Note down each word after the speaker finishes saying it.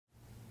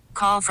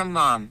Call from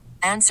mom.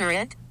 Answer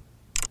it.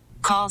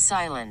 Call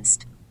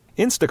silenced.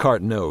 Instacart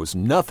knows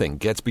nothing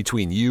gets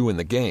between you and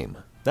the game.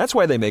 That's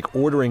why they make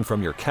ordering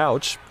from your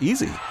couch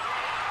easy.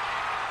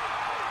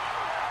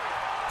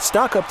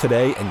 Stock up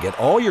today and get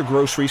all your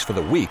groceries for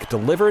the week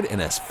delivered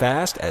in as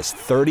fast as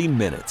 30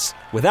 minutes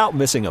without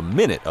missing a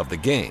minute of the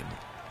game.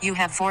 You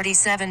have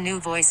 47 new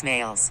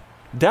voicemails.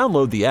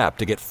 Download the app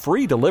to get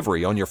free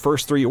delivery on your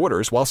first 3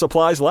 orders while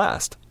supplies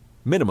last.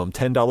 Minimum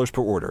 $10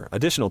 per order.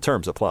 Additional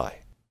terms apply.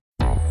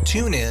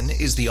 TuneIn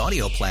is the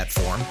audio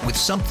platform with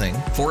something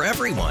for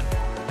everyone.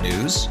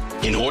 News.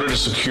 In order to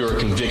secure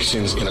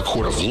convictions in a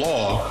court of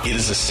law, it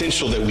is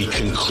essential that we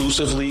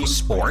conclusively.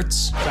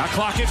 Sports. Got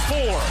clock at 4.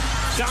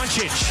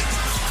 Doncic.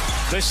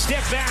 The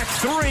step back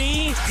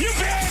 3. You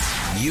bet.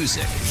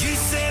 Music. You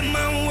set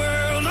my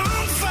world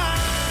on fire.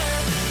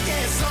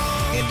 Yes,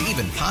 and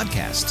even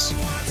podcasts.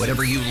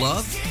 Whatever you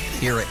love,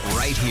 hear it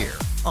right here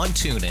on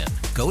TuneIn.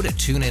 Go to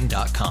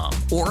TuneIn.com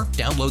or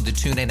download the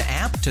TuneIn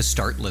app to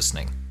start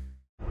listening.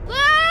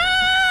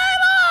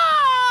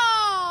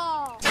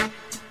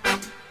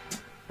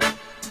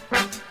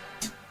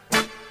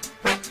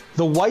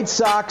 The White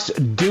Sox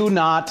do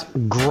not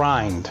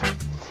grind.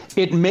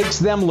 It makes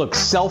them look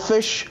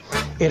selfish.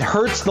 It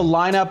hurts the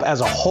lineup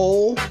as a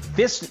whole.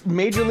 This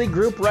major league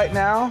group right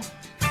now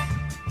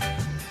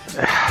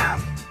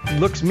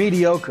looks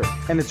mediocre,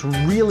 and it's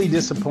really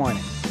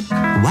disappointing.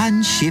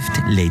 One shift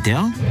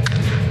later.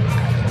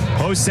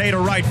 Jose to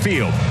right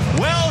field.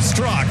 Well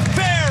struck.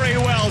 Very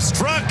well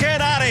struck. Get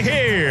out of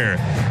here.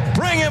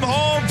 Bring him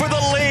home for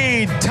the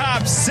lead.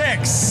 Top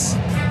 6.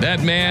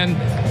 That man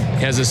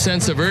has a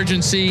sense of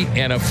urgency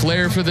and a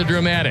flair for the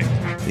dramatic.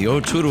 The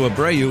 0-2 to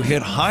Abreu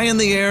hit high in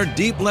the air,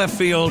 deep left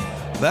field.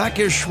 Back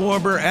is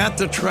Schwarber at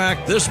the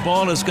track. This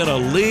ball is going to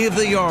leave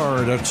the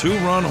yard. A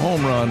 2-run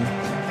home run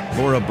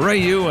for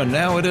Abreu, and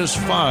now it is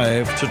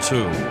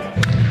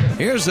 5-2.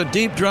 Here's a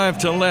deep drive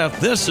to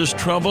left. This is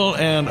trouble,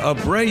 and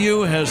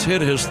Abreu has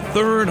hit his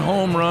 3rd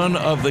home run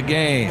of the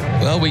game.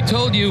 Well, we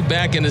told you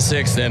back in the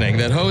 6th inning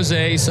that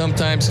Jose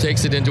sometimes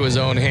takes it into his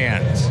own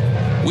hands.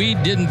 We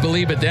didn't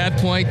believe at that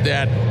point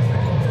that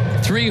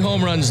 3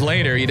 home runs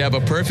later, he'd have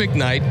a perfect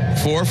night,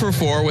 4 for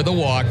 4 with a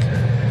walk,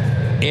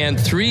 and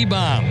 3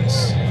 bombs.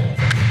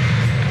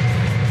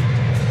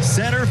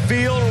 Center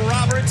field,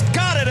 Roberts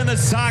got it, and the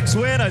Sox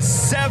win a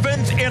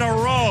 7th in a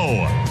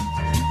row.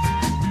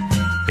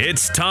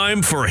 It's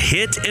time for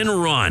Hit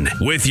and Run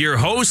with your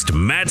host,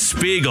 Matt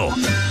Spiegel.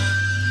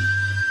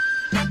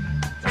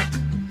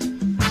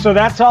 So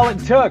that's all it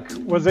took,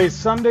 was a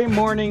Sunday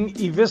morning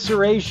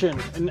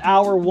evisceration in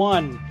hour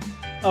 1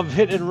 of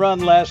Hit and Run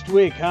last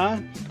week,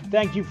 huh?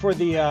 Thank you for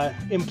the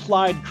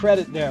implied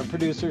credit there,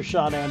 producer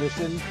Sean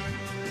Anderson.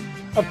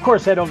 Of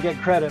course I don't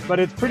get credit, but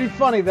it's pretty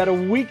funny that a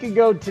week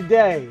ago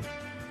today,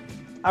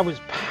 I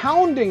was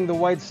pounding the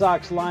White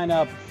Sox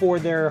lineup for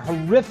their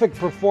horrific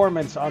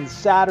performance on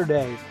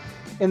Saturday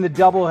in the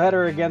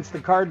doubleheader against the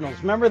Cardinals.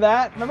 Remember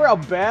that? Remember how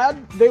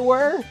bad they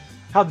were?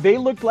 How they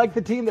looked like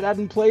the team that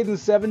hadn't played in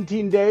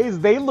 17 days?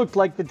 They looked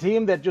like the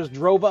team that just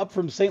drove up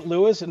from St.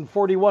 Louis in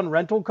 41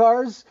 rental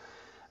cars?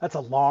 That's a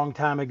long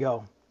time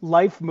ago.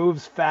 Life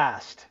moves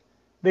fast.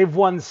 They've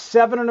won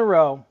 7 in a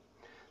row.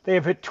 They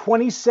have hit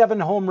 27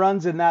 home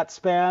runs in that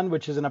span,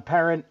 which is an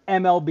apparent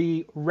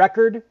MLB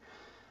record.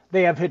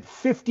 They have hit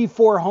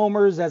 54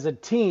 homers as a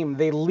team.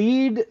 They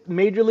lead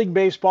Major League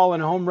Baseball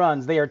in home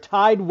runs. They are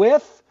tied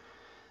with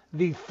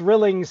the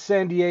thrilling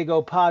San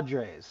Diego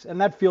Padres.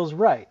 And that feels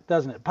right,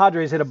 doesn't it?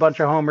 Padres hit a bunch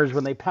of homers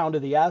when they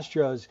pounded the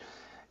Astros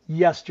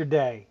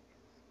yesterday.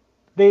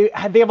 They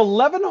have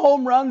 11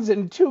 home runs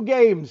in 2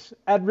 games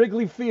at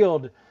Wrigley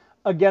Field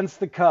against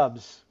the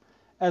Cubs,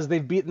 as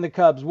they've beaten the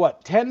Cubs,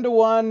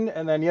 10-1,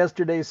 and then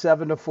yesterday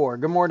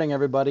 7-4. Good morning,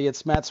 everybody.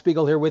 It's Matt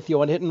Spiegel here with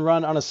you on Hit and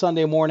Run on a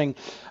Sunday morning.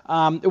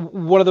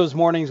 One of those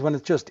mornings when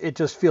it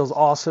just feels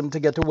awesome to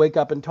get to wake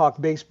up and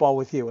talk baseball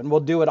with you, and we'll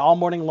do it all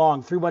morning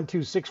long.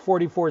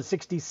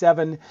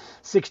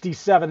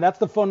 312-644-6767. That's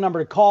the phone number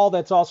to call.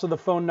 That's also the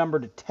phone number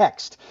to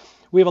text.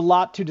 We have a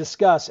lot to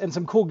discuss and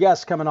some cool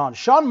guests coming on.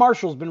 Sean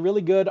Marshall's been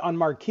really good on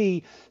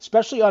Marquee,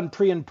 especially on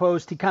pre and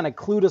post. He kind of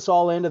clued us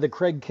all into the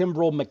Craig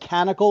Kimbrell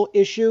mechanical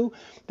issue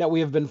that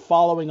we have been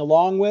following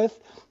along with.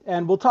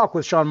 And we'll talk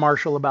with Sean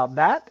Marshall about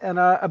that and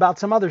about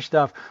some other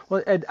stuff.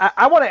 Well,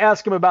 I want to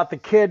ask him about the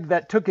kid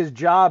that took his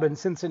job in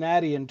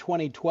Cincinnati in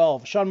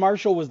 2012. Sean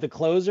Marshall was the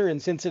closer in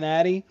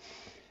Cincinnati.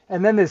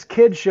 And then this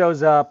kid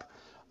shows up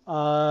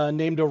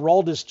named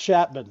Aroldis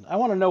Chapman. I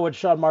want to know what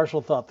Sean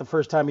Marshall thought the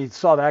first time he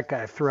saw that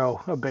guy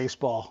throw a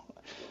baseball.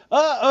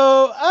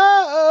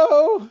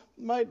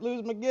 Might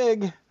lose my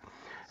gig,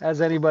 as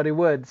anybody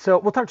would. So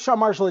we'll talk to Sean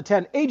Marshall at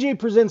 10. AJ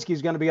Przinsky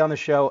is going to be on the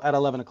show at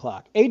 11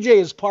 o'clock. AJ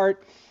is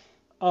part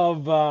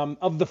of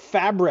the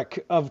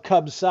fabric of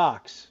Cubs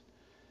Sox.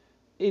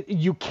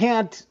 You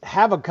can't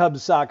have a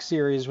Cubs Sox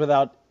series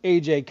without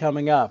AJ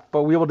coming up,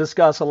 but we will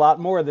discuss a lot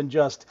more than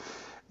just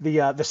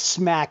the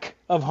smack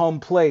of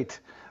home plate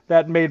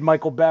that made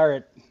Michael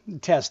Barrett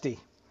testy.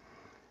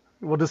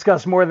 We'll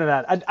discuss more than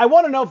that. I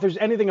want to know if there's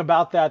anything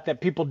about that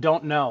people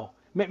don't know.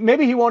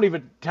 Maybe he won't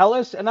even tell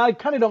us, and I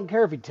kind of don't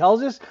care if he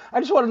tells us. I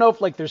just want to know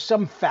if like there's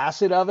some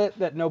facet of it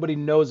that nobody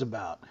knows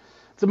about.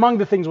 It's among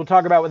the things we'll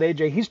talk about with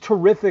AJ. He's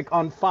terrific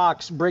on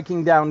Fox,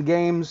 breaking down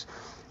games,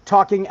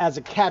 talking as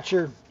a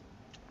catcher,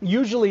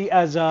 usually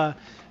as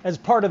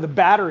part of the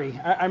battery.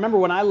 I remember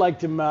when I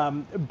liked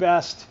him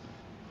best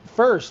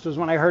first was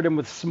when I heard him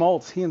with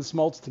Smoltz. He and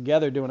Smoltz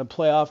together doing a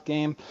playoff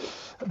game.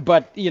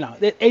 But,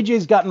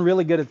 AJ's gotten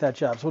really good at that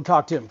job, so we'll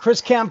talk to him.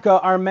 Chris Kamka,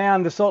 our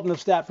man, the Sultan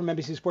of Stat from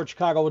NBC Sports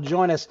Chicago, will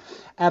join us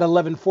at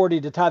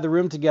 11:40 to tie the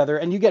room together.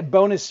 And you get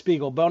bonus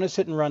Spiegel, bonus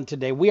hit and run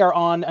today. We are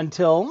on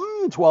until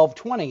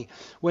 12:20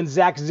 when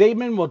Zach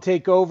Zaidman will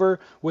take over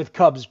with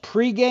Cubs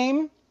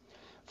pregame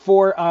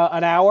for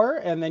an hour.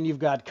 And then you've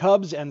got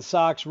Cubs and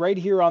Sox right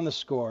here on the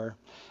Score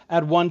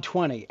at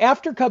 1:20.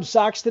 After Cubs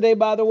Sox today,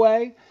 by the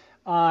way,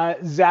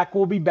 Zach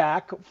will be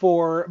back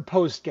for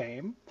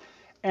postgame.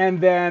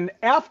 And then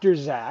after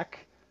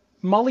Zach,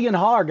 Mully and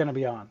Haw are going to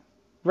be on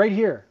right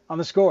here on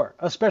the Score.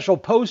 A special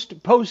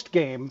post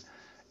game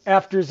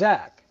after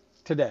Zach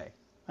today.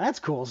 That's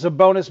cool. So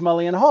bonus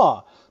Mully and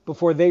Haw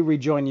before they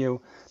rejoin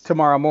you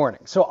tomorrow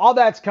morning. So all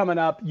that's coming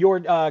up. Your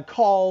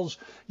calls,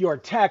 your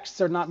texts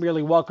are not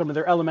merely welcome,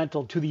 they're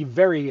elemental to the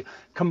very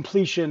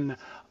completion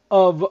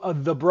of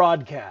the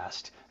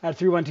broadcast. At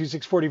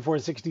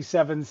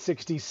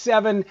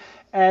 312-644-6767,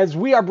 as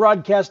we are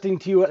broadcasting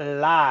to you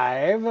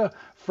live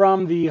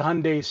from the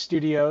Hyundai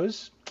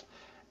Studios.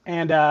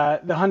 And the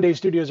Hyundai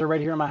Studios are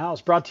right here in my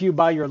house, brought to you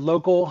by your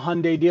local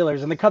Hyundai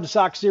dealers. And the Cubs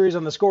Sox series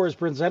on the Score is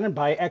presented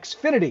by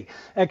Xfinity.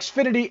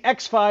 Xfinity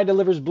X-Fi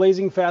delivers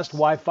blazing fast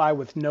Wi-Fi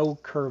with no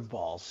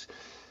curveballs.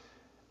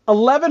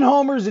 11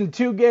 homers in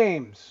 2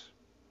 games.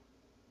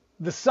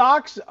 The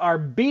Sox are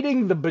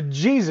beating the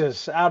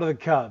bejesus out of the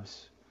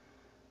Cubs.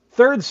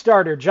 Third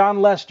starter,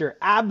 John Lester,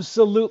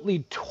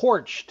 absolutely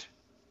torched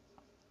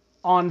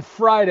on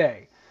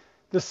Friday.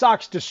 The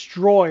Sox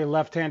destroy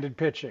left-handed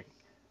pitching.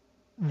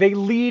 They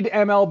lead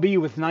MLB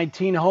with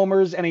 19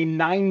 homers and a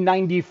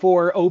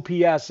 .994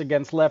 OPS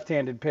against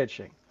left-handed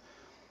pitching.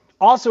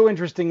 Also,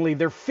 interestingly,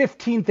 they're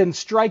 15th in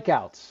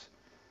strikeouts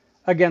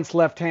against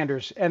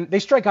left-handers, and they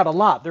strike out a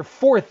lot. They're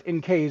 4th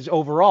in Ks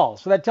overall,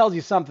 so that tells you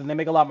something. They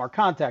make a lot more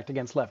contact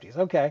against lefties.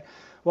 Okay,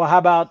 well, how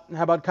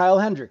about Kyle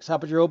Hendricks? How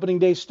about your opening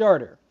day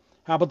starter?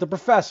 How about the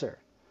professor?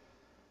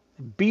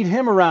 Beat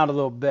him around a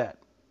little bit.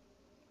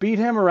 Beat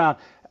him around.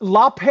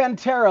 La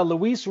Pantera,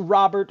 Luis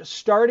Robert,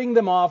 starting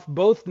them off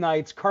both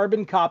nights.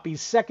 Carbon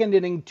copies, second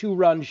inning,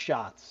 2-run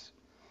shots.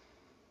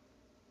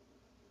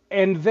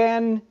 And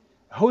then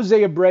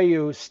Jose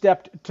Abreu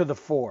stepped to the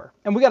fore.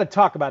 And we got to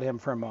talk about him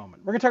for a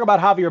moment. We're going to talk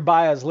about Javier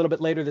Baez a little bit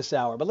later this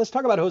hour. But let's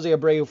talk about Jose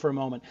Abreu for a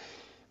moment.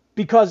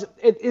 Because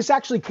this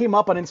actually came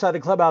up on Inside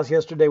the Clubhouse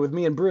yesterday with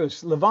me and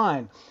Bruce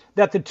Levine,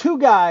 that the two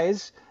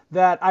guys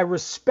that I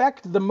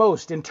respect the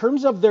most in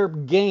terms of their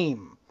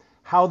game,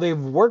 how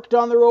they've worked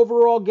on their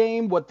overall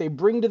game, what they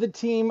bring to the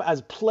team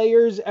as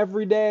players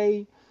every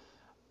day.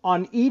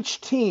 On each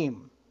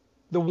team,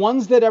 the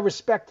ones that I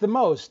respect the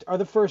most are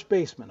the first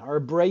basemen, are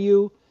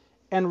Abreu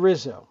and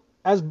Rizzo.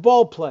 As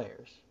ball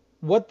players,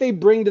 what they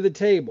bring to the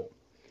table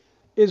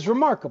is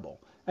remarkable.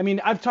 I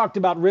mean, I've talked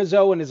about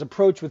Rizzo and his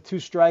approach with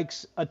 2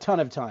 strikes a ton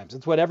of times.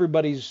 It's what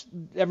everybody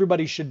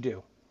should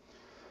do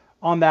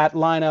on that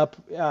lineup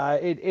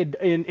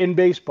in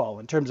baseball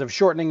in terms of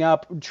shortening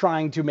up,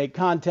 trying to make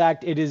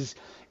contact.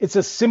 It's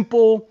a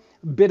simple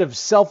bit of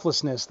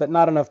selflessness that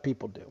not enough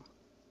people do.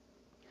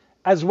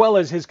 As well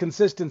as his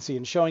consistency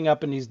in showing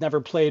up, and he's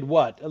never played,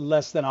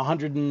 less than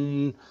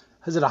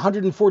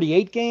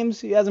 148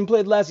 games? He hasn't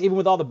played less, even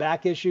with all the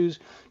back issues,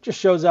 just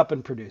shows up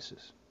and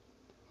produces.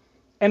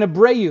 And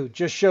Abreu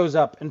just shows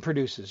up and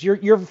produces.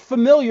 You're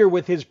familiar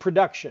with his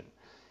production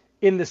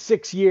in the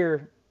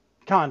 6-year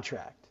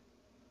contract.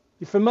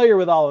 You're familiar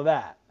with all of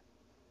that.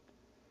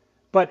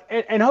 But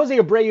and Jose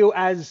Abreu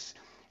as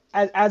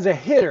a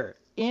hitter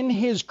in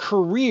his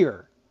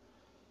career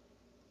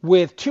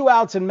with 2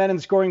 outs and men in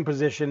scoring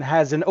position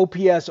has an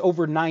OPS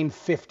over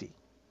 950.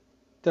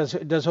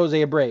 Does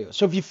Jose Abreu.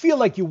 So if you feel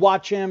like you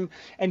watch him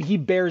and he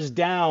bears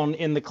down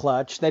in the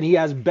clutch, that he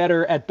has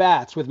better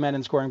at-bats with men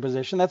in scoring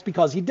position, that's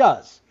because he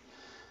does.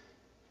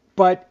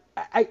 But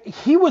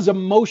he was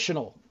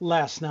emotional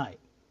last night.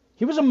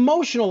 He was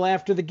emotional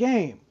after the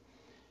game.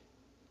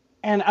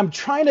 And I'm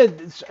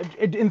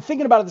in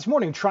thinking about it this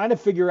morning, trying to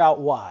figure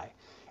out why.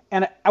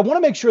 And I want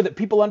to make sure that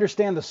people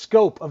understand the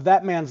scope of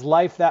that man's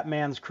life, that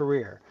man's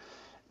career.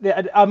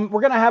 We're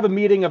going to have a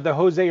meeting of the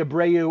Jose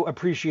Abreu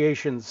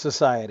Appreciation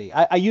Society.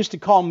 I used to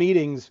call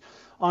meetings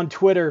on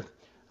Twitter,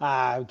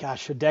 a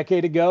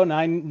decade ago,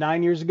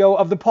 nine years ago,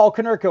 of the Paul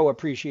Konerko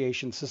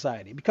Appreciation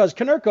Society. Because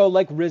Konerko,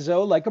 like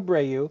Rizzo, like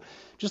Abreu,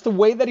 just the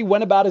way that he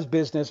went about his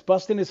business,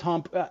 busting his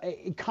hump,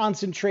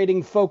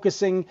 concentrating,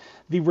 focusing,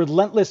 the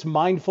relentless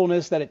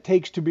mindfulness that it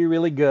takes to be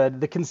really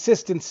good, the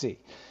consistency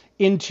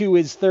into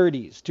his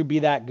 30s to be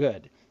that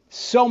good.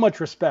 So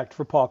much respect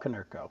for Paul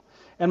Konerko.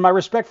 And my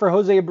respect for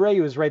Jose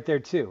Abreu is right there,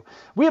 too.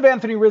 We have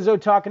Anthony Rizzo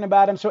talking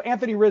about him. So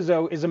Anthony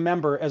Rizzo is a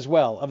member as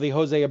well of the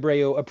Jose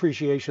Abreu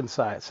Appreciation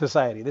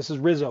Society. This is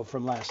Rizzo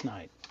from last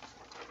night.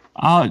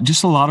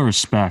 Just a lot of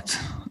respect.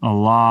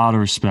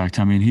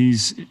 I mean,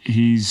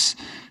 he's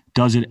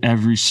does it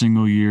every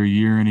single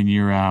year in and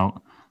year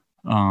out.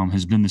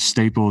 Has been the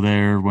staple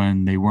there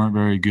when they weren't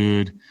very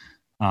good.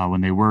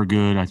 When they were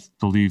good, I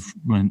believe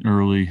went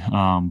early.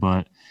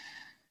 But,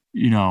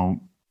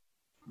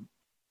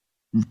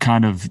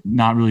 kind of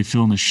not really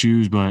filling the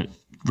shoes, but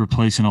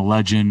replacing a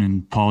legend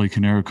and Paulie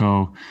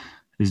Konerko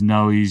is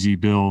no easy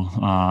bill.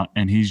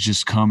 And he's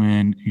just come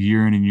in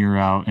and year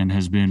out and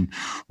has been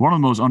one of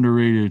the most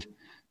underrated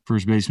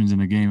first basemen in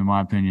the game, in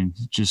my opinion.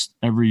 Just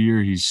every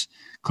year he's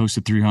close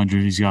to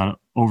 300. He's got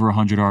over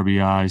 100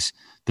 RBIs,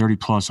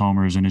 30-plus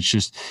homers, and it's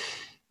just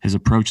his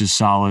approach is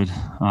solid.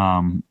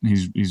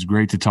 He's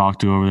great to talk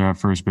to over there at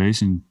first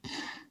base, and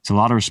it's a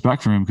lot of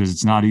respect for him because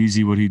it's not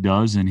easy what he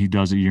does, and he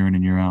does it year in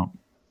and year out.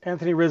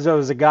 Anthony Rizzo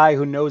is a guy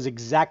who knows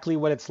exactly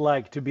what it's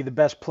like to be the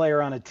best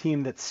player on a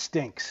team that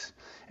stinks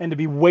and to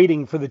be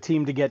waiting for the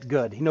team to get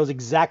good. He knows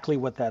exactly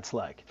what that's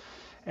like.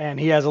 And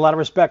he has a lot of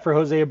respect for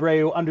Jose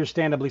Abreu,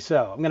 understandably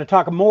so. I'm going to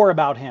talk more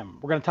about him.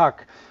 We're going to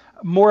talk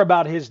more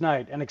about his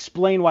night and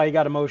explain why he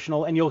got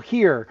emotional, and you'll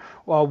hear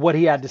what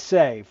he had to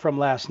say from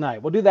last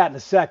night. We'll do that in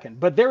a second.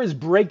 But there is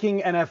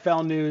breaking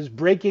NFL news,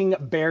 breaking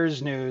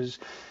Bears news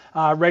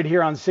right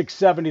here on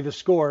 670 The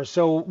Score.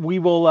 So we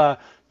will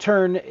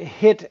turn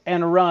hit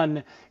and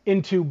run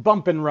into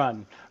bump and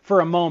run for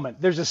a moment.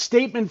 There's a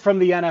statement from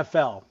the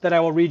NFL that I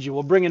will read you.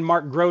 We'll bring in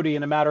Mark Grody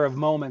in a matter of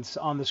moments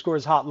on the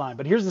Scores hotline.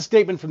 But here's the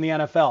statement from the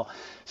NFL.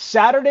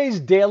 Saturday's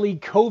daily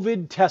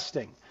COVID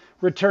testing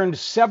returned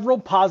several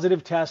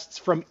positive tests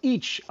from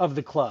each of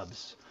the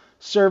clubs,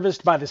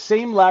 serviced by the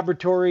same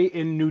laboratory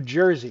in New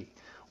Jersey.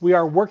 We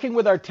are working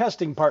with our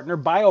testing partner,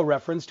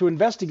 BioReference, to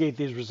investigate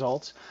these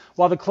results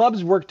while the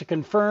clubs work to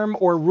confirm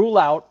or rule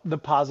out the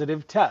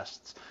positive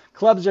tests.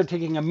 Clubs are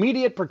taking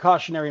immediate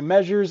precautionary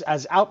measures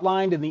as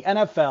outlined in the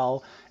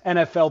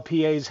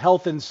NFLPA's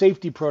health and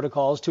safety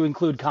protocols to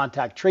include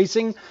contact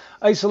tracing,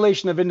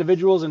 isolation of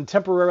individuals, and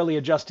temporarily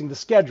adjusting the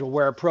schedule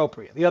where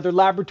appropriate. The other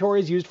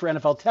laboratories used for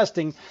NFL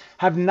testing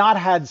have not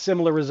had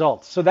similar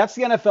results. So that's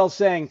the NFL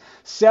saying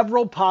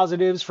several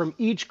positives from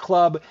each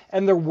club,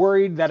 and they're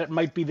worried that it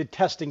might be the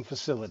testing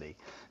facility.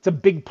 It's a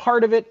big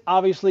part of it.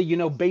 Obviously,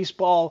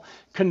 baseball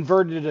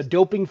converted a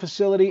doping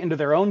facility into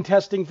their own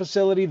testing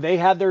facility. They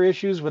had their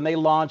issues when they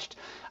launched.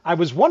 I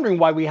was wondering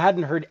why we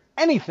hadn't heard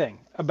anything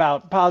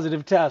about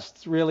positive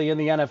tests really in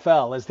the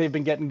NFL as they've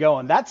been getting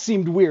going. That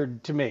seemed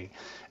weird to me.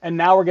 And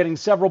now we're getting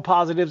several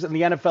positives, and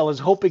the NFL is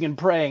hoping and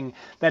praying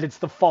that it's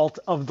the fault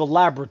of the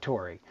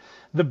laboratory.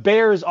 The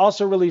Bears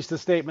also released a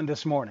statement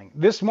this morning.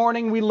 This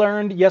morning, we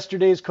learned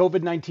yesterday's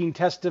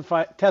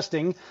COVID-19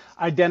 testing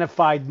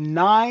identified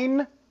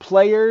 9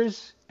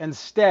 players and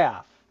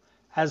staff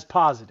as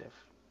positive.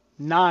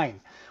 9.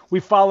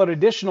 We followed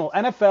additional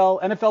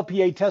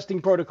NFLPA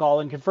testing protocol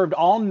and confirmed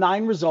all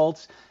 9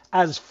 results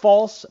as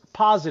false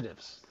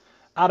positives.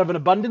 Out of an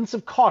abundance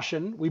of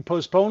caution, we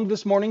postponed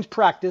this morning's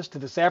practice to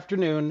this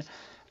afternoon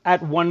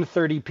at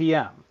 1:30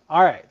 p.m.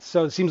 All right,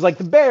 so it seems like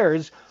the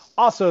Bears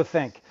also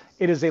think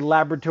it is a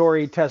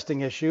laboratory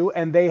testing issue,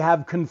 and they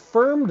have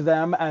confirmed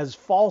them as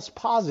false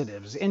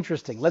positives.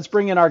 Interesting. Let's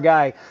bring in our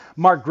guy,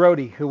 Mark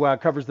Grody, who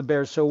covers the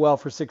Bears so well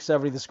for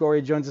 670 The Score.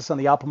 He joins us on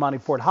the Al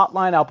Piemonte Ford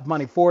hotline. Al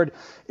Piemonte Ford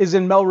is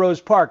in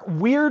Melrose Park.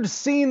 Weird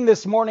scene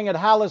this morning at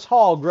Halas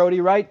Hall,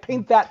 Grody, right?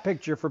 Paint that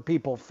picture for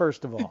people,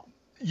 first of all.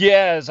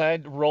 Yeah, as I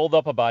rolled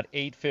up about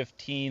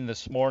 8:15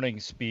 this morning,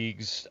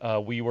 Speaks,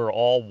 we were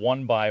all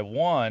one by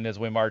one as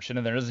we marched in,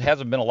 and there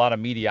hasn't been a lot of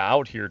media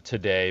out here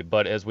today,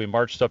 but as we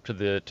marched up to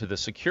the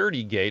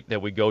security gate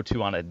that we go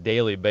to on a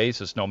daily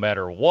basis, no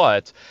matter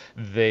what,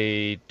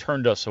 they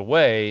turned us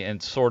away in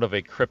sort of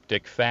a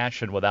cryptic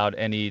fashion without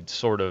any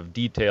sort of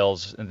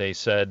details, and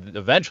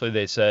eventually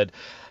they said,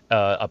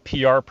 a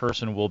PR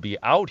person will be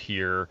out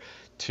here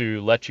to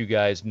let you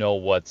guys know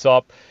what's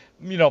up.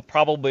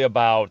 Probably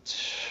about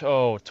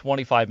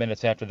 25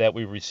 minutes after that,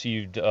 we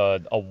received a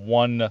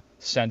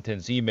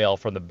one-sentence email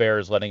from the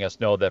Bears letting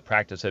us know that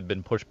practice had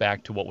been pushed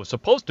back to what was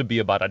supposed to be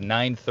about a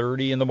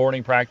 9:30 in the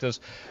morning practice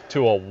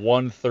to a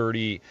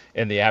 1:30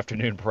 in the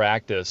afternoon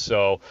practice.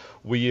 So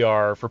we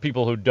are, for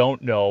people who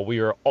don't know, we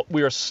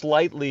are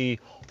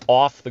slightly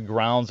off the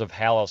grounds of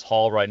Halas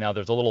Hall right now.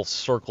 There's a little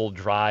circle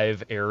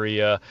drive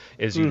area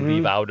as you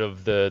leave out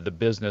of the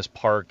business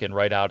park and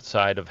right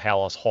outside of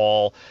Halas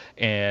Hall.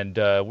 And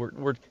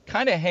we're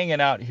kind of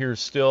hanging out here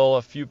still.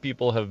 A few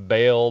people have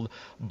bailed,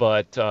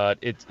 but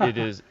it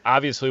is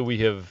obviously we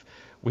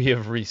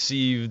have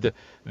received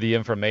the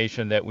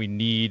information that we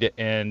need,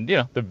 and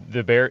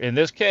the Bear in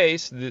this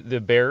case,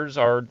 the Bears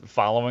are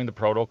following the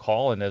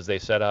protocol, and as they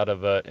said, out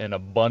of an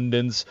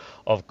abundance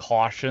of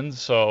caution.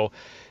 So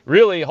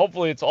really,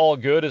 hopefully it's all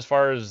good as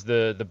far as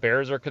the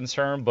Bears are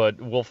concerned, but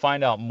we'll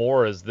find out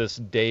more as this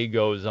day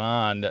goes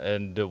on,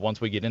 and once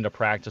we get into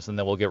practice, and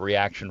then we'll get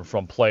reaction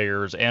from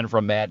players and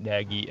from Matt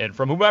Nagy and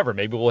from whomever.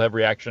 Maybe we'll have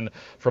reaction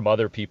from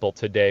other people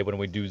today when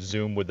we do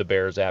Zoom with the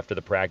Bears after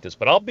the practice,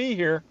 but I'll be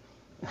here.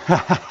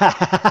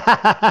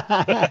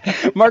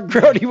 Mark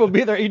Grody will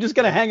be there. Are you just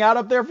going to hang out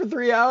up there for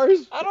 3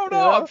 hours? I don't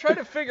know. I'm trying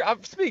to figure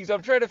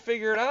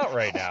it out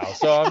right now.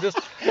 So I'm just,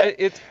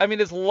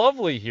 it's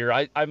lovely here.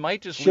 I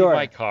might just leave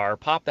my car,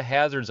 pop the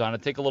hazards on,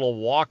 and take a little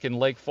walk in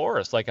Lake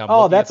Forest, like I'm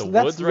looking at the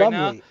woods right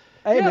now.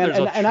 Hey, yeah,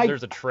 man,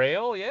 there's a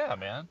trail. Yeah,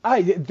 man.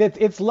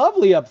 It's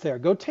lovely up there.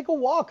 Go take a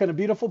walk in a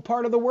beautiful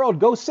part of the world.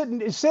 Go sit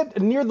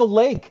near the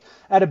lake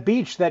at a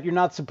beach that you're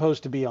not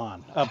supposed to be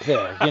on up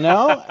there,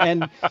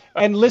 and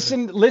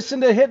listen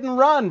to Hit and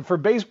Run for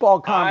baseball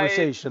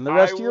conversation the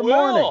rest of your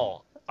morning.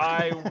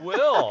 I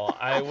will.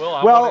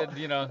 Well,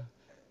 Jose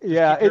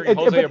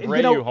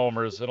Abreu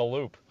homers in a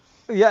loop.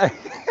 Yeah.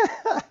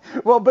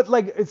 Well,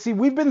 but see,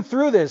 we've been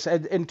through this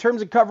in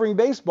terms of covering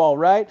baseball,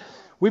 right?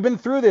 We've been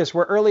through this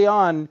where early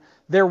on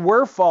there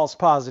were false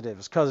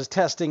positives because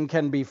testing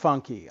can be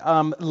funky.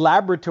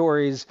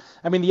 Laboratories,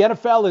 the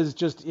NFL is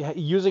just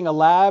using a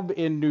lab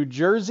in New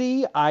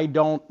Jersey. I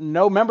don't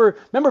know.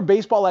 Remember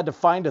baseball had to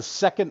find a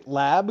second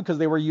lab because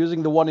they were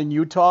using the one in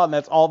Utah and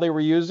that's all they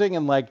were using,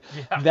 and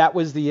that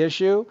was the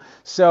issue.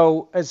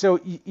 So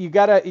you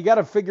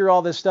gotta figure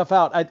all this stuff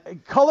out.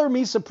 Color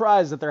me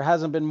surprised that there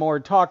hasn't been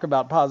more talk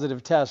about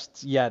positive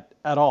tests yet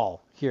at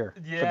all here.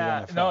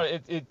 Yeah, no,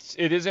 it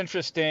is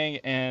interesting,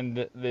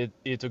 and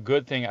it's a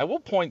good thing. I will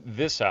point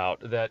this out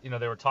that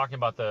they were talking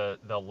about the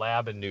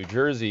lab in New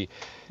Jersey.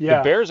 Yeah.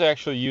 The Bears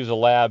actually use a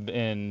lab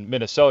in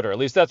Minnesota. At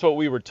least that's what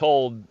we were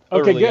told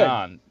early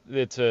on.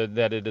 That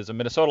it is a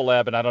Minnesota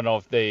lab, and I don't know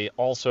if they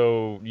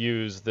also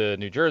use the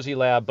New Jersey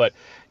lab, but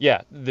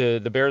yeah,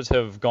 the Bears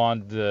have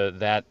gone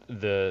the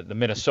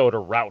Minnesota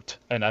route,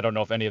 and I don't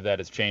know if any of that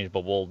has changed,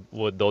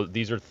 but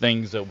these are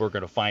things that we're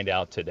going to find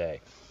out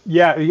today.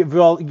 Yeah,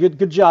 well,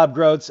 good job,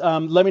 Groats.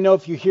 Let me know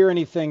if you hear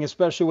anything,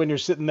 especially when you're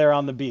sitting there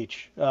on the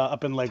beach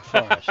up in Lake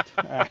Forest.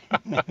 All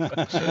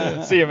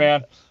right. See you,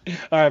 man.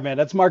 All right, man.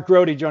 That's Mark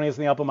Grody joining us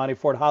in the Alpha Mighty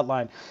Ford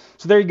hotline.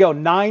 So there you go.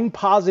 9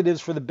 positives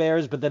for the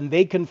Bears, but then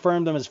they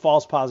confirmed them as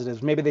false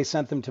positives. Maybe they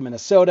sent them to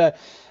Minnesota.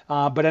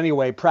 But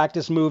anyway,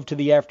 practice moved to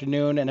the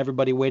afternoon, and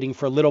everybody waiting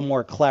for a little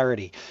more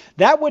clarity.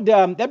 That'd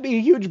be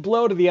a huge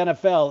blow to the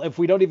NFL if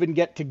we don't even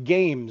get to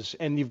games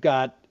and you've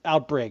got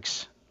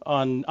outbreaks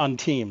on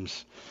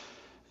teams.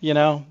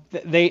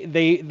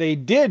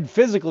 They did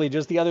physically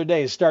just the other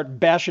day start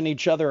bashing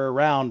each other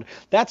around.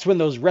 That's when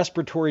those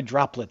respiratory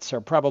droplets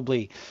are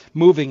probably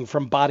moving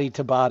from body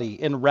to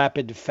body in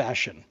rapid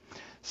fashion.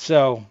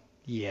 So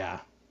yeah,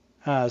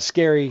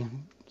 scary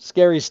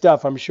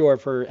stuff, I'm sure,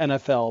 for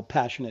NFL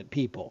passionate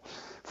people.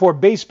 For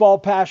baseball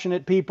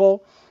passionate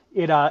people,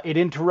 it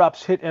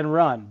interrupts Hit and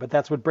Run, but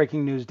that's what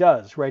breaking news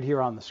does right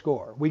here on The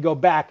Score. We go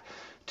back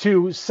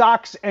to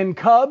Sox and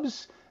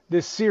Cubs.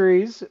 This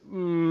series,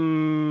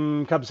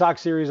 Cubs Sox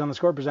series on The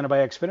Score, presented by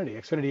Xfinity.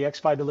 Xfinity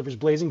X5 delivers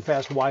blazing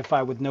fast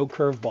Wi-Fi with no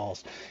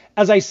curveballs.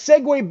 As I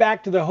segue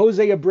back to the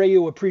Jose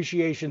Abreu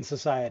Appreciation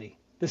Society,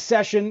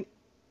 the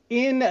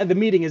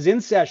meeting is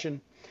in session.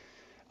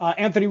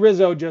 Anthony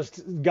Rizzo just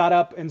got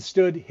up and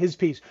stood his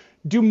piece.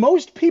 Do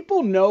most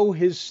people know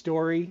his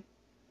story?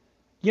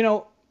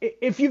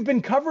 If you've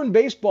been covering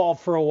baseball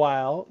for a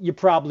while, you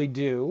probably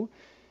do.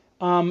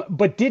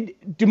 But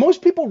do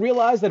most people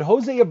realize that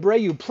Jose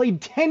Abreu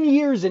played 10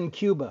 years in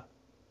Cuba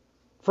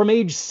from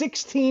age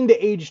 16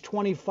 to age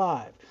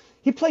 25?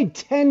 He played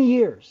 10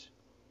 years.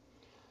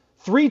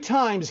 3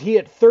 times he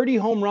hit 30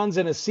 home runs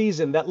in a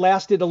season that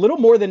lasted a little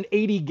more than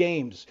 80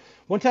 games.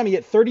 One time he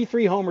hit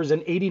 33 homers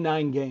in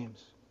 89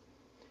 games.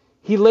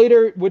 He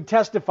later would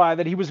testify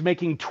that he was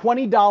making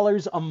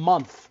 $20 a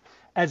month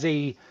as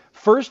a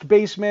first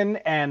baseman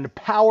and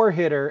power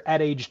hitter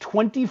at age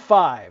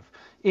 25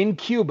 in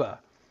Cuba,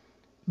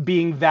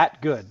 being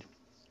that good.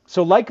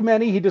 So like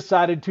many, he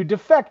decided to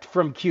defect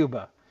from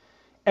Cuba.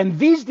 And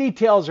these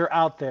details are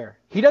out there.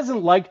 He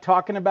doesn't like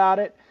talking about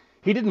it.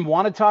 He didn't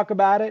want to talk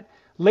about it.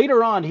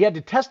 Later on, he had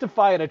to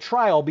testify at a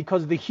trial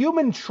because the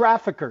human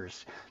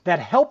traffickers that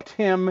helped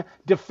him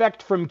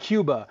defect from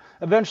Cuba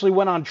eventually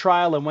went on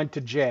trial and went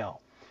to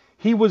jail.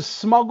 He was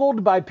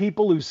smuggled by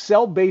people who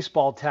sell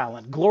baseball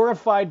talent,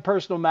 glorified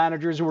personal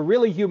managers who were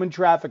really human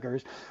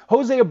traffickers.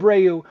 Jose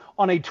Abreu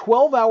on a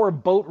 12-hour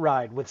boat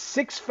ride with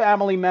 6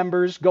 family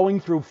members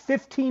going through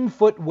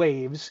 15-foot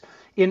waves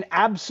in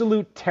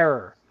absolute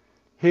terror.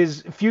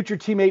 His future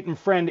teammate and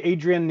friend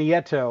Adrian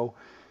Nieto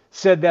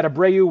said that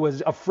Abreu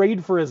was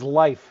afraid for his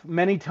life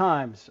many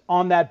times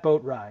on that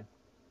boat ride.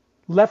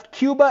 Left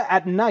Cuba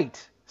at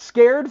night,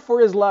 scared for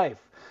his life.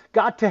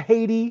 Got to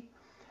Haiti,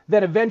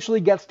 then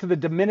eventually gets to the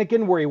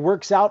Dominican where he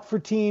works out for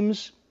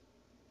teams.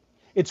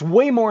 It's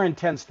way more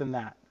intense than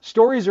that.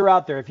 Stories are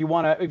out there if you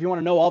want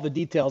to know all the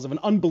details of an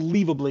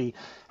unbelievably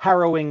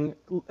harrowing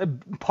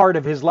part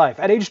of his life.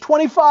 At age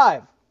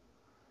 25,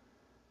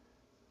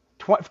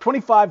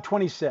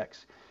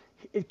 26,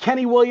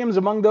 Kenny Williams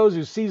among those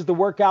who sees the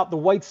workout. The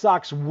White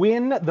Sox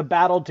win the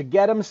battle to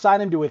get him, sign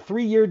him to a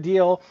 3-year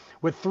deal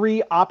with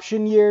 3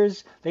 option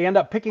years. They end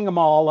up picking them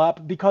all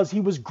up because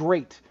he was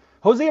great.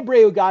 Jose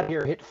Abreu got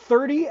here, hit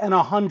 30 and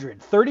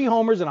 100, 30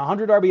 homers and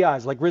 100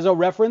 RBIs, like Rizzo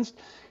referenced.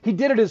 He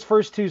did it his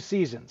first 2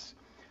 seasons.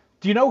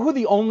 Do you know who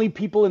the only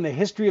people in the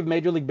history of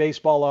Major League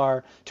Baseball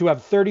are to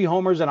have 30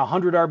 homers and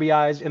 100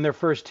 RBIs in their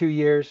first 2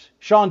 years?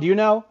 Sean, do you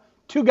know?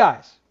 2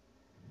 guys.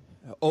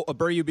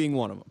 Abreu being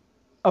one of them.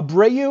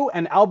 Abreu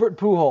and Albert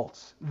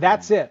Pujols.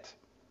 That's it.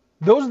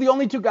 Those are the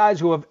only 2 guys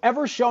who have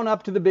ever shown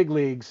up to the big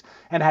leagues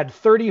and had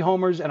 30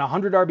 homers and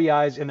 100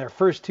 RBIs in their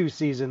first 2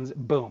 seasons.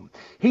 Boom.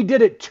 He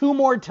did it 2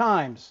 more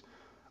times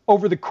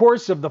over the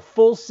course of the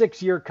full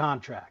 6-year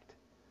contract,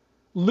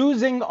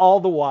 losing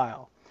all the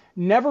while.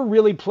 Never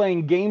really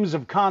playing games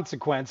of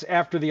consequence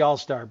after the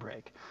All-Star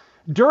break.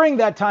 During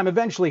that time,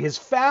 eventually, his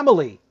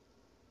family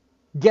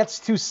gets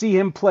to see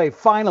him play.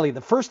 Finally,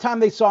 the first time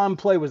they saw him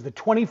play was the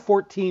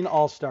 2014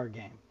 All-Star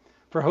game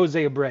for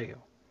Jose Abreu.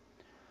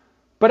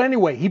 But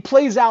anyway, he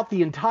plays out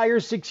the entire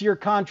 6-year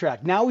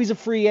contract. Now he's a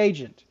free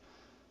agent.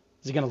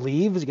 Is he going to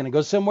leave? Is he going to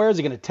go somewhere? Is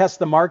he going to test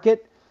the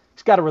market?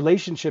 He's got a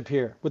relationship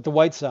here with the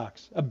White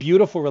Sox, a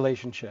beautiful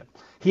relationship.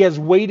 He has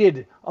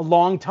waited a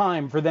long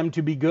time for them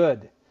to be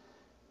good.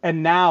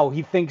 And now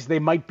he thinks they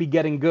might be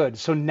getting good.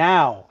 So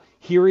now,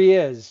 here he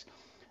is,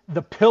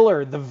 the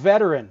pillar, the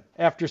veteran,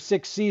 after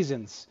 6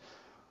 seasons,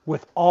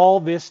 with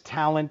all this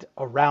talent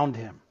around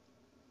him.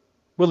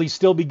 Will he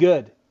still be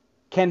good?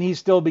 Can he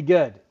still be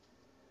good?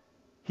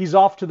 He's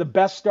off to the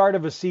best start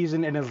of a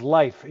season in his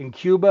life, in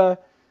Cuba,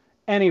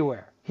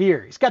 anywhere.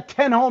 Here, he's got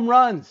 10 home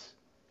runs.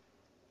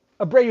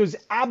 Abreu's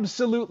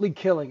absolutely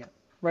killing it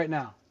right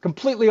now,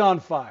 completely on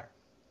fire.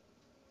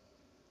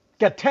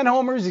 Got 10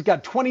 homers, he's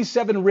got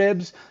 27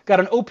 ribs, got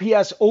an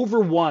OPS over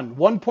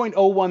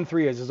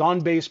 1.013 is his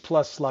on-base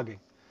plus slugging.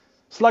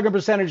 Slugging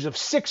percentage of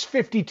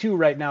 .652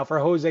 right now for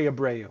Jose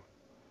Abreu.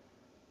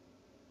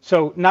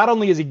 So not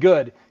only is he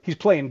good, he's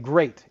playing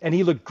great, and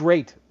he looked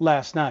great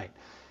last night.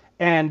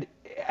 And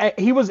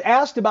he was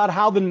asked about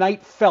how the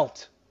night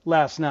felt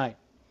last night.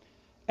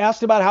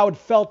 Asked about how it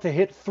felt to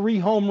hit 3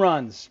 home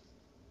runs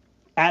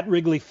at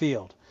Wrigley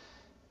Field.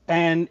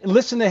 And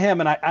listen to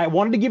him, and I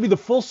wanted to give you the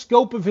full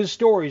scope of his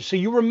story so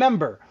you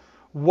remember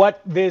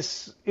what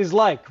this is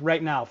like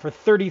right now for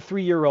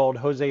 33-year-old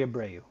Jose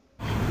Abreu.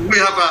 We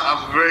have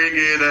a very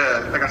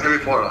good, like I said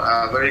before,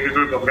 a very good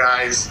group of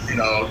guys,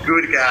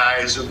 good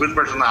guys with good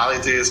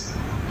personalities,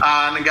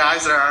 and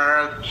guys that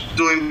are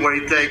doing what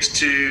it takes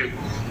to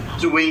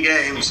win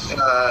games.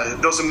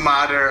 It doesn't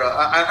matter.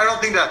 I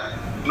don't think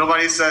that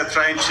nobody's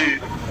trying to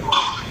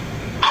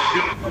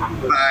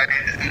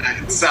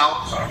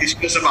itself. It's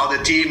just about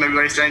the team.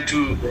 Everybody's trying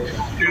to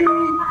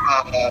do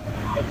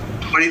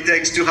what it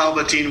takes to help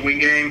the team win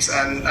games,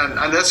 and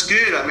that's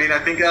good. I mean, I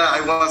think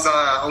I was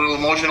a little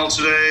emotional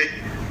today,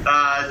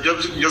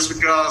 just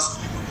because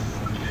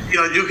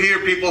you hear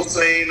people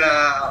saying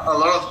a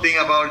lot of things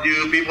about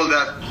you, people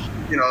that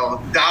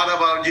doubt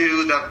about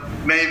you, that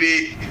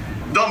maybe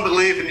don't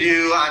believe in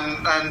you,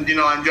 and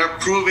you're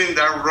proving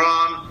they're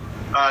wrong.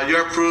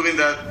 You're proving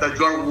that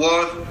you're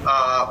worth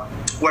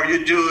what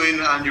you're doing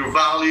and your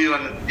value,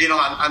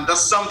 and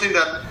that's something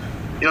that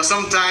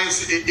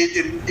sometimes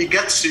it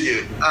gets to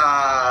you.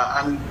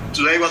 And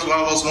today was one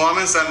of those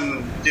moments,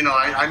 and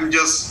I'm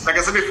just, like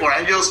I said before,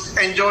 I'm just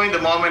enjoying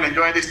the moment,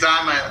 enjoying this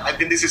time. I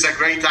think this is a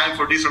great time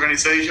for this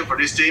organization, for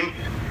this team,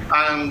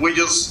 and we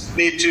just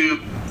need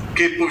to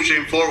keep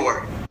pushing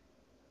forward.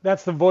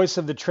 That's the voice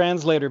of the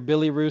translator,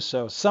 Billy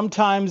Russo.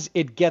 Sometimes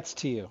it gets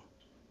to you.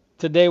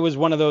 Today was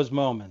one of those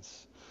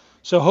moments.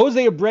 So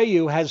Jose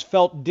Abreu has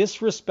felt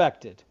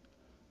disrespected.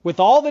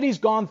 With all that he's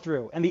gone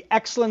through and the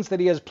excellence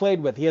that he has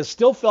played with, he has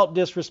still felt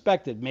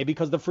disrespected. Maybe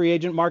because the free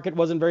agent market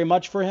wasn't very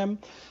much for him.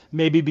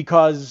 Maybe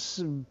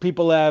because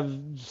people have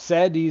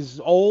said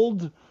he's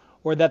old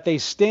or that they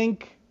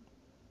stink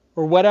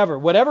or whatever.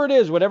 Whatever it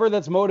is, whatever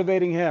that's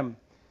motivating him,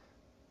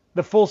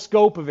 the full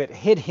scope of it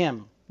hit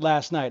him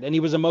last night, and he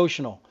was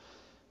emotional.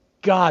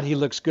 God, he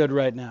looks good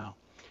right now.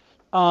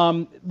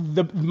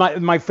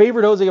 My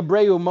favorite Jose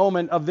Abreu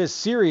moment of this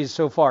series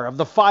so far, of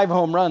the 5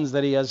 home runs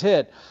that he has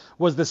hit,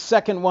 was the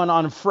second one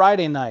on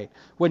Friday night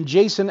when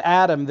Jason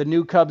Adam, the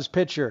new Cubs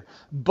pitcher,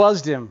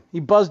 buzzed him. He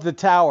buzzed the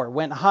tower,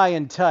 went high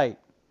and tight,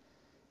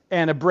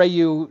 and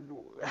Abreu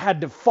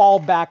had to fall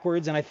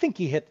backwards, and I think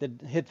he hit the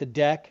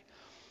deck.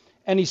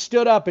 And he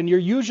stood up, and you're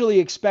usually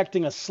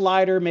expecting a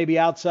slider, maybe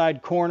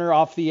outside corner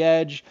off the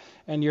edge,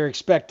 and you're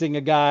expecting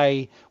a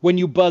guy, when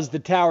you buzz the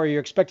tower,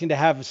 you're expecting to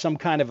have some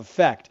kind of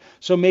effect.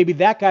 So maybe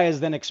that guy is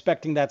then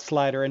expecting that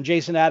slider, and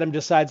Jason Adam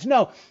decides,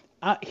 no,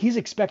 he's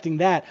expecting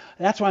that.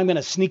 That's why I'm going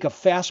to sneak a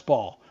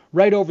fastball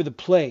right over the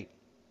plate.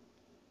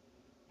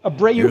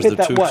 Abreu Here's hit the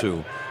that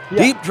 2-2. Yeah.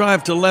 Deep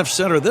drive to left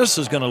center. This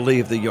is going to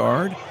leave the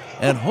yard.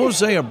 And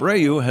Jose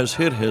Abreu has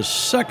hit his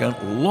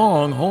second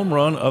long home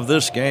run of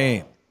this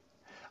game.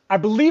 I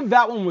believe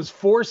that one was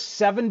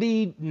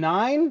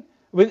 479.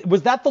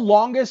 Was that the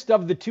longest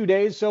of the 2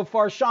 days so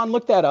far? Sean,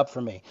 look that up for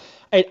me.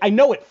 I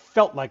know it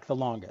felt like the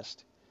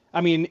longest.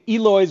 I mean,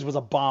 Eloy's was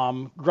a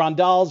bomb.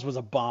 Grandal's was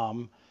a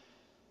bomb.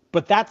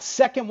 But that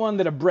second one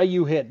that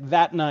Abreu hit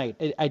that night,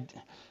 and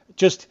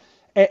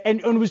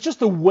it was just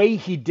the way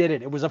he did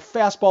it. It was a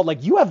fastball.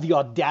 Like, you have the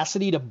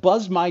audacity to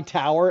buzz my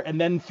tower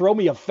and then throw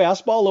me a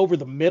fastball over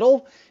the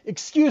middle?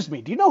 Excuse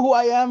me, do you know who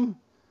I am?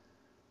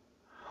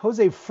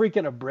 Jose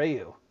freaking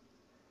Abreu.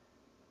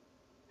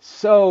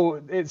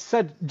 So it's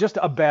said just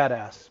a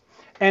badass.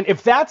 And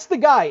if that's the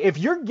guy, if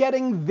you're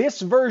getting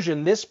this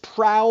version, this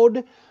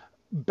proud,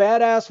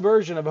 badass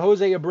version of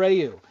Jose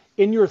Abreu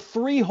in your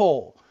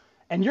 3-hole,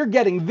 and you're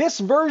getting this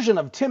version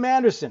of Tim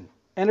Anderson,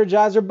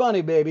 Energizer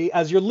Bunny, baby,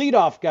 as your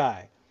leadoff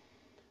guy,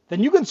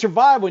 then you can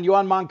survive when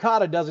Yoan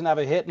Moncada doesn't have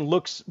a hit and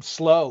looks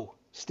slow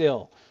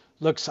still.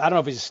 Looks, I don't know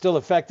if he's still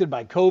affected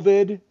by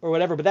COVID or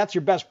whatever, but that's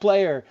your best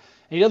player,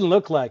 and he doesn't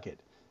look like it.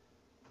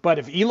 But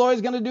if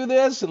Eloy's going to do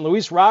this and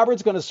Luis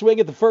Roberts going to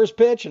swing at the first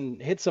pitch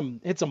and hit some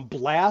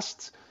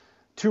blasts,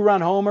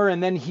 2-run homer,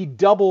 and then he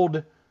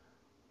doubled,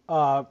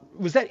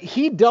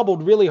 he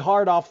doubled really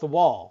hard off the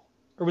wall?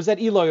 Or was that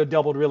Eloy who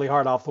doubled really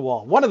hard off the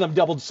wall? One of them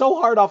doubled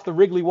so hard off the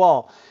Wrigley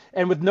wall,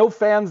 and with no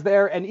fans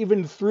there, and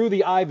even through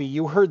the ivy,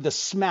 you heard the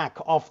smack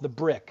off the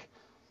brick.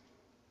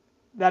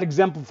 That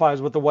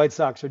exemplifies what the White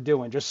Sox are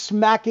doing, just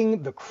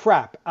smacking the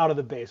crap out of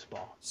the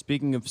baseball.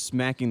 Speaking of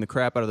smacking the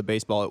crap out of the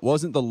baseball, it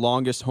wasn't the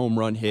longest home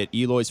run hit.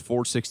 Eloy's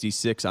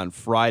 466 on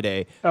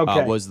Friday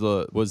was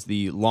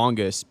the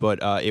longest,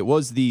 but it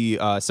was the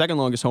second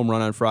longest home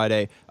run on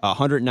Friday.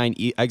 109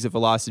 exit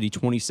velocity,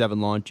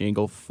 27 launch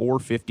angle,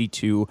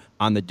 452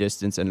 on the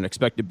distance, and an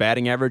expected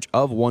batting average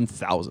of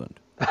 1,000.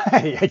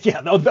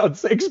 Yeah,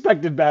 that's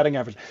expected batting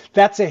average.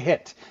 That's a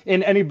hit.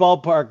 In any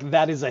ballpark,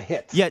 that is a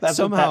hit. Yet that's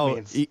somehow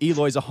what that means.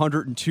 Eloy's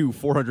 102,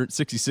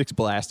 466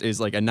 blast is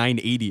like a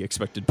 980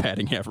 expected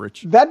batting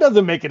average. That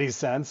doesn't make any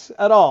sense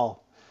at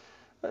all.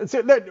 I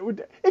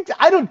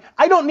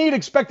don't need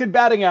expected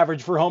batting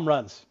average for home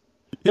runs.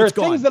 There are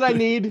things that I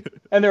need,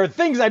 and there are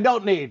things I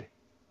don't need.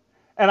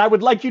 And I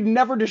would like you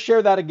never to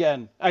share that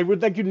again. I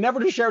would like you never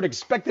to share an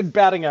expected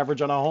batting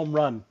average on a home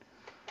run.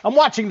 I'm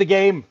watching the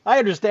game. I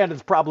understand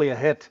it's probably a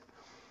hit.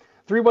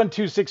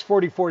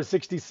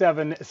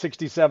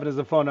 312-644-6767 is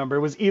the phone number.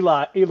 It was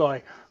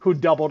Eloy who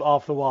doubled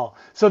off the wall.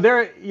 So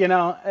there's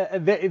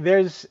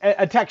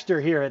a texter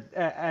here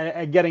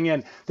at getting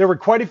in. There were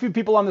quite a few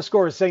people on the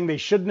score saying they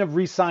shouldn't have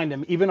re-signed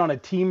him, even on a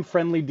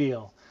team-friendly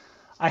deal.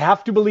 I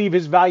have to believe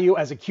his value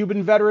as a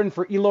Cuban veteran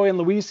for Eloy and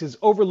Luis is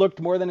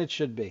overlooked more than it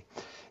should be.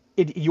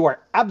 You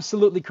are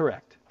absolutely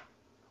correct.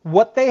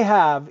 What they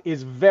have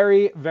is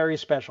very, very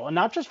special. And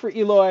not just for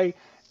Eloy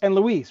and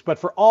Luis, but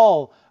for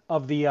all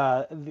of the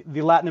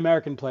Latin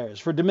American players,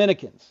 for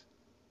Dominicans.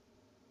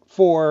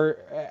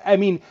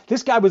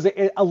 This guy was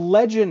a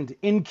legend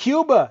in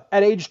Cuba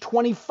at age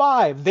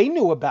 25. They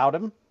knew about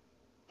him.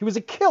 He was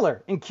a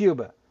killer in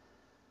Cuba.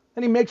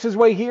 Then he makes his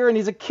way here, and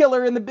he's a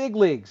killer in the big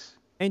leagues.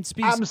 And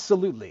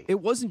absolutely. It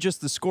wasn't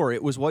just the score.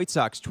 It was White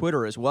Sox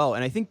Twitter as well.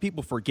 And I think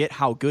people forget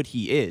how good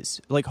he is.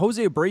 Like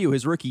Jose Abreu,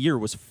 his rookie year,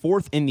 was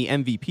 4th in the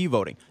MVP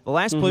voting. The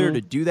last player to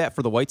do that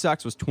for the White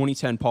Sox was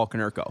 2010 Paul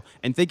Konerko.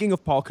 And thinking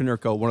of Paul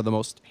Konerko, one of the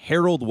most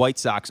heralded White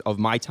Sox of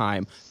my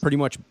time, pretty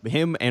much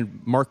him and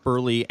Mark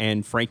Burley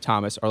and Frank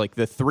Thomas are like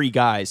the 3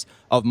 guys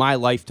of my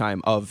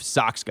lifetime of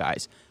Sox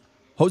guys.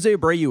 Jose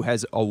Abreu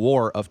has a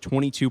WAR of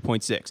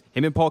 22.6.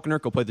 Him and Paul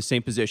Konerko play the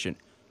same position.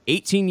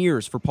 18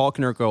 years for Paul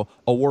Konerko,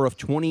 a WAR of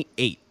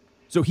 28.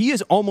 So he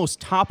has almost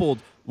toppled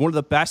one of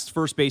the best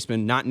first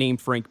basemen, not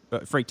named Frank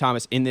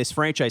Thomas, in this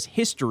franchise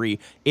history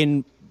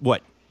in,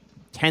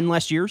 10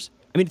 less years?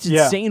 I mean, it's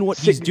insane what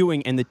he's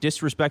doing and the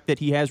disrespect that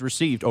he has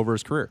received over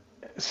his career.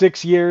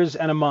 6 years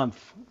and a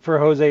month for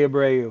Jose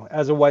Abreu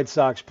as a White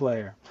Sox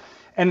player.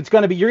 And it's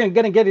going to be, you're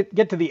going to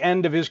get to the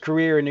end of his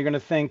career and you're going to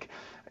think,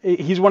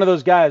 he's one of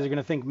those guys, you're going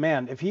to think,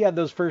 man, if he had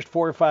those first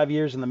 4 or 5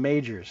 years in the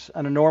majors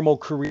on a normal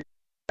career,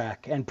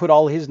 and put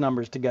all his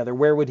numbers together,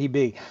 where would he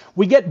be?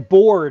 We get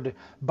bored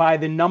by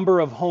the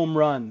number of home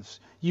runs.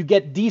 You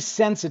get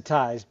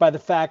desensitized by the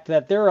fact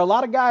that there are a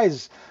lot of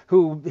guys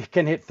who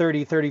can hit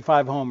 30,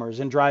 35 homers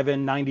and drive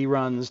in 90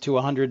 runs to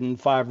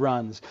 105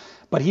 runs.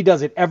 But he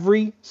does it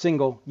every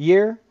single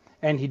year,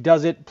 and he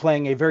does it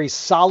playing a very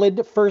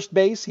solid first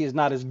base. He is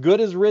not as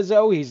good as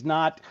Rizzo. He's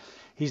not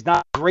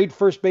a great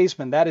first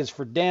baseman. That is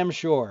for damn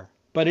sure.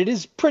 But it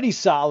is pretty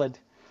solid.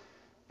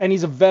 And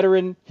he's a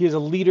veteran. He is a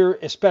leader,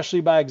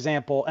 especially by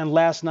example. And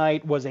last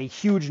night was a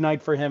huge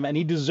night for him. And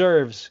he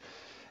deserves,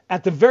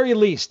 at the very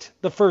least,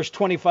 the first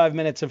 25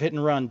 minutes of Hit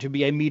and Run to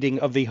be a meeting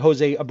of the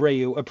Jose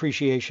Abreu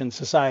Appreciation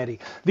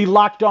Society. The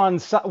Locked On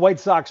White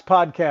Sox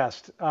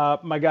podcast,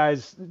 my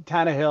guys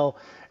Tannehill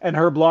and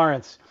Herb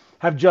Lawrence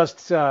have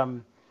just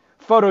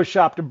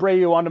photoshopped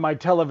Abreu onto my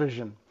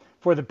television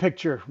for the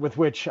picture with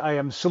which I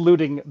am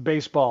saluting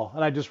baseball.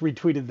 And I just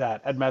retweeted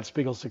that at Matt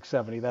Spiegel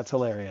 670. That's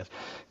hilarious.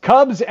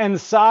 Cubs and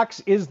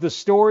Sox is the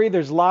story.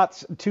 There's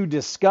lots to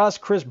discuss.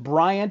 Chris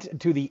Bryant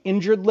to the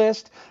injured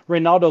list.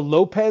 Reynaldo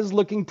Lopez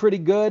looking pretty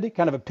good.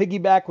 Kind of a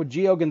piggyback with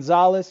Gio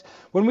Gonzalez.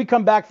 When we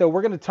come back, though,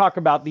 we're going to talk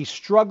about the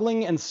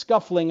struggling and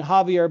scuffling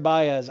Javier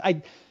Baez.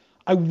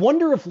 I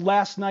wonder if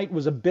last night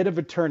was a bit of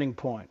a turning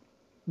point.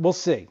 We'll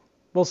see.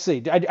 We'll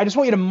see. I just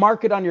want you to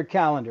mark it on your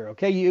calendar,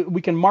 okay?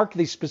 We can mark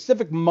the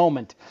specific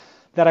moment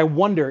that I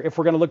wonder if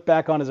we're going to look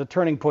back on as a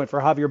turning point for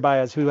Javier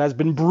Baez, who has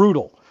been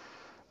brutal.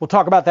 We'll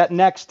talk about that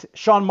next.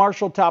 Sean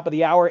Marshall, top of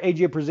the hour.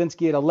 AJ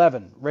Przinsky at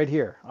 11, right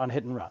here on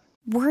Hit and Run.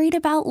 Worried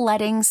about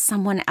letting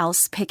someone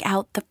else pick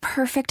out the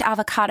perfect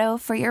avocado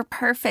for your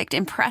perfect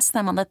impress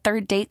them on the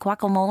third date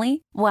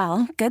guacamole?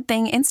 Well, good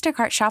thing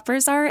Instacart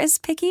shoppers are as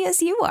picky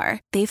as you are.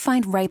 They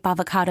find ripe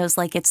avocados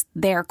like it's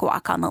their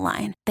guac on the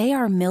line. They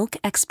are milk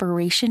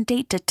expiration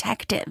date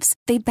detectives.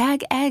 They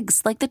bag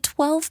eggs like the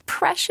 12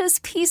 precious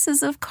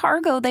pieces of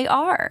cargo they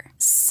are.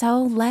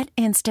 So let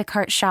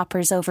Instacart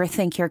shoppers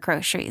overthink your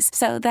groceries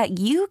so that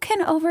you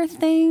can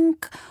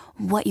overthink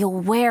what you'll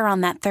wear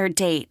on that third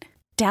date.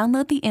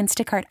 Download the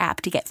Instacart app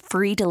to get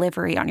free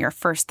delivery on your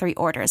first 3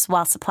 orders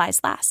while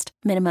supplies last.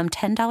 Minimum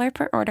 $10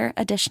 per order.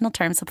 Additional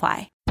terms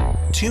apply.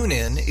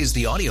 TuneIn is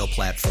the audio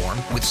platform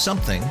with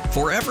something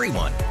for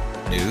everyone.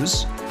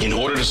 News. In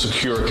order to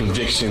secure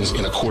convictions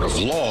in a court of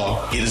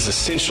law, it is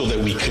essential that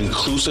we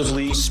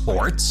conclusively.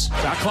 Sports.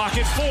 Shot clock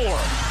at 4.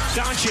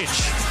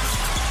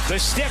 Doncic. The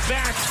step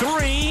back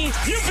 3.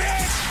 You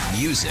bet.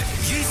 Music.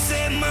 You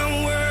set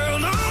my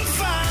world on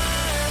fire.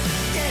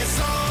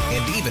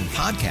 And even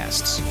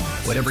podcasts.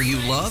 Whatever you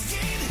love,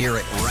 hear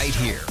it right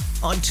here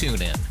on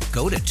TuneIn.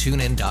 Go to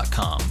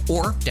TuneIn.com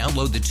or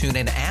download the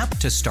TuneIn app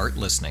to start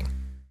listening.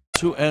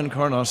 To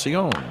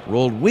Encarnacion.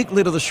 Rolled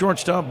weakly to the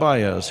shortstop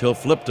Baez. He'll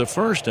flip to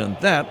first, and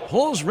that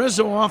pulls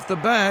Rizzo off the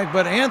bag,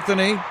 but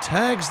Anthony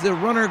tags the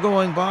runner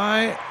going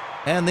by,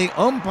 and the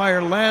umpire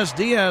Laz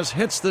Diaz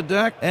hits the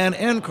deck, and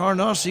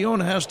Encarnacion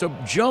has to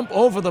jump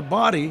over the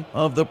body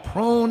of the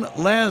prone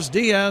Laz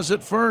Diaz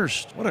at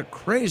first. What a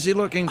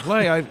crazy-looking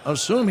play. I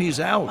assume he's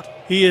out.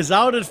 He is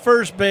out at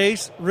first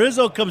base.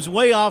 Rizzo comes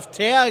way off,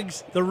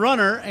 tags the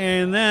runner,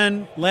 and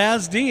then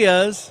Laz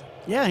Diaz,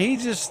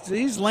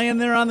 he's laying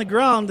there on the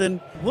ground, and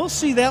we'll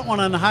see that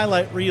one on the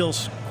highlight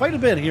reels quite a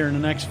bit here in the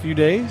next few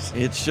days.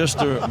 It's just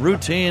a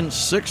routine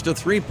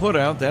 6-3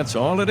 putout. That's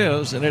all it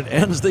is, and it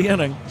ends the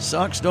inning.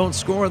 Sox don't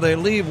score, they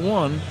leave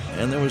one,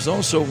 and there was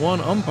also one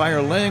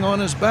umpire laying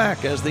on his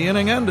back as the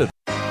inning ended.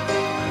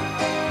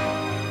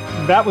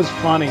 That was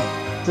funny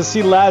to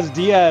see Laz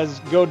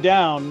Diaz go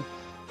down,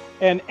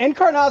 and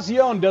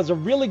Encarnacion does a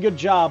really good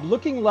job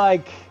looking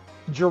like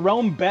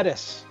Jerome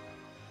Bettis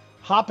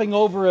hopping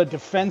over a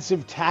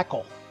defensive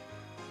tackle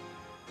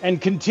and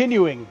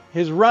continuing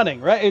his running,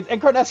 right?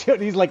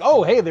 Encarnacion, he's like,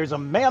 oh, hey, there's a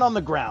man on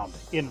the ground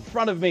in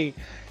front of me.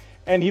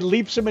 And he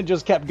leaps him and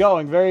just kept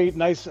going. Very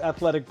nice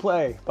athletic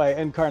play by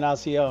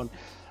Encarnacion.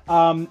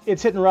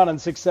 It's hit and run on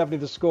 670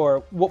 The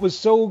Score. What was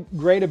so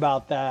great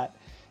about that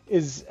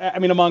is,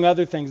 among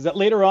other things, that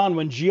later on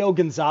when Gio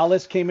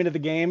Gonzalez came into the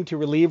game to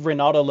relieve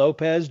Reynaldo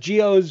Lopez,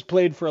 Gio's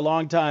played for a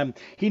long time.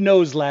 He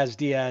knows Laz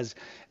Diaz,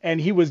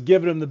 and he was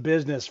giving him the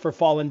business for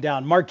falling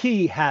down.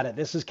 Marquee had it.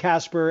 This is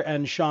Casper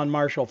and Sean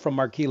Marshall from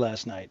Marquee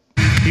last night.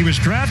 He was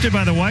drafted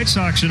by the White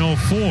Sox in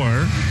 2004,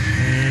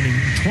 and in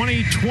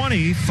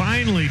 2020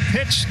 finally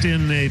pitched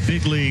in a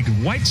big league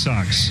White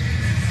Sox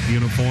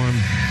uniform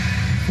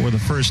for the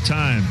first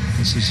time.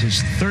 This is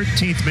his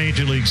 13th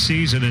major league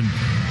season, and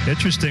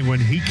interesting,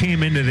 when he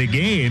came into the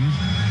game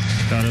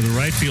out of the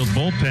right field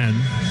bullpen,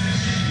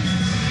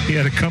 he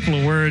had a couple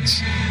of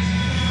words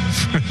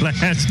for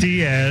Laz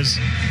Diaz.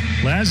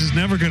 Laz is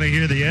never going to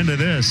hear the end of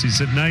this. He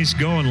said, nice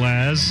going,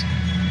 Laz.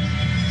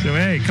 So,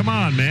 hey, come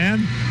on, man.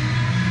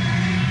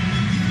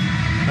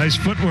 Nice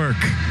footwork.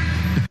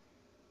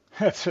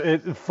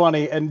 It's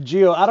funny. And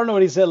Gio, I don't know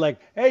what he said, like,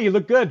 hey, you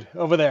look good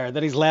over there.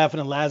 Then he's laughing,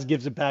 and Laz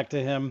gives it back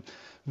to him.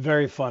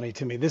 Very funny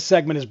to me. This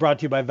segment is brought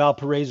to you by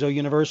Valparaiso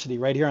University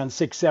right here on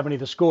 670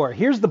 The Score.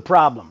 Here's the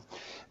problem.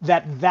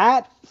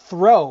 That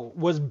throw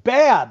was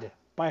bad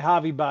by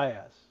Javi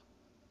Baez.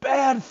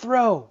 Bad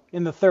throw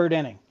in the third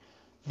inning.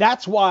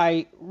 That's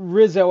why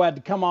Rizzo had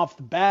to come off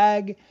the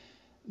bag.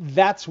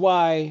 That's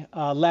why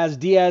Laz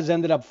Diaz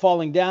ended up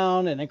falling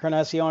down, and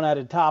Encarnacion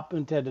had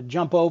to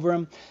jump over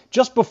him.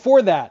 Just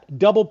before that,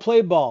 double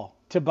play ball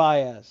to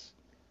Baez.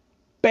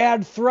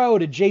 Bad throw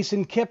to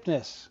Jason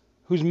Kipnis,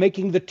 who's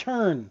making the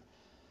turn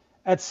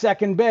at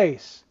second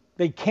base.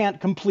 They can't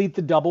complete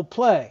the double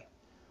play.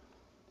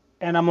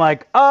 And I'm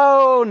like,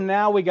 oh,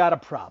 now we got a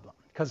problem.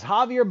 Because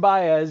Javier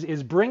Baez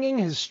is bringing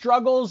his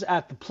struggles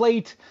at the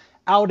plate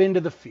out into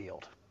the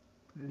field.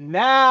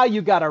 Now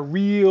you got a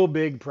real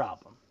big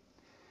problem.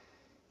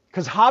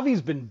 Because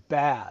Javi's been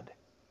bad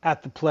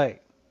at the plate.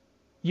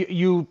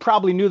 You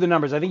probably knew the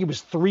numbers. I think he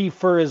was 3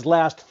 for his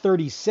last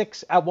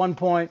 36 at one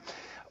point.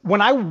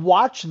 When I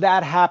watched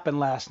that happen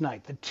last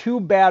night, the 2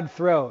 bad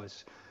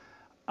throws,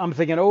 I'm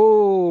thinking,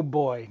 oh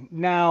boy,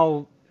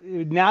 now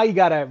you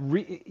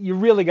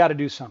really got to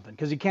do something,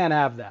 because you can't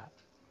have that.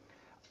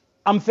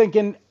 I'm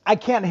thinking, I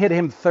can't hit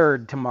him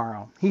third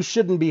tomorrow. He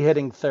shouldn't be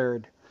hitting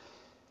third,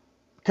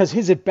 because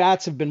his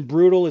at-bats have been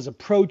brutal. His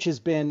approach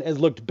has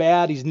looked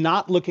bad. He's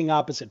not looking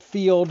opposite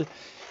field.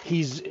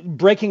 He's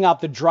breaking out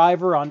the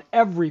driver on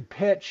every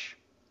pitch.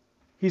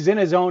 He's in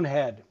his own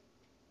head.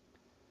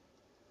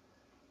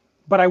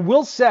 But I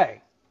will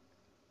say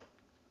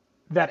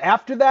that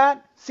after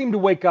that, seemed to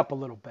wake up a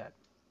little bit.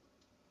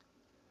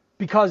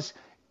 Because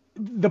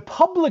the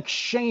public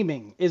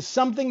shaming is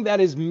something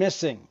that is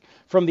missing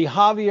from the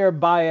Javier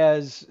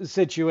Baez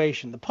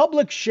situation. The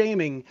public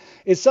shaming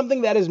is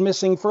something that is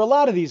missing for a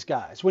lot of these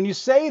guys. When you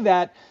say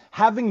that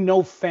having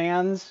no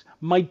fans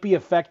might be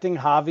affecting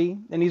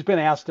Javi, and he's been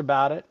asked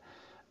about it,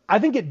 I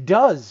think it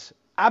does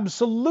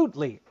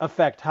absolutely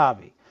affect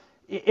Javi.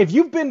 If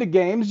you've been to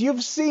games,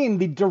 you've seen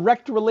the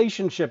direct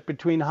relationship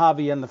between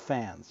Javi and the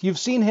fans. You've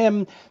seen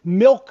him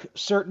milk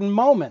certain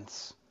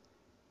moments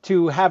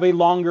to have a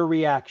longer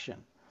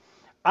reaction.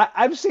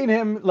 I've seen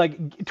him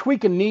like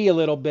tweak a knee a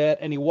little bit,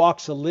 and he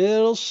walks a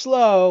little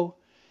slow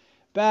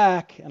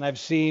back. And I've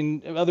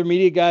seen other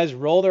media guys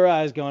roll their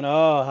eyes going,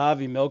 oh,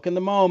 Javi milking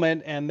the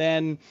moment. And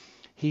then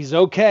he's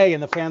okay.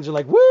 And the fans are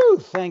like, woo,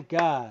 thank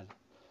God.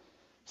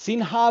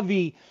 Seen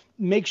Javi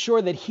make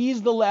sure that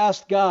he's the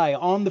last guy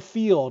on the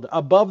field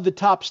above the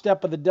top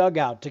step of the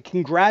dugout to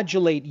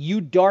congratulate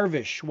Yu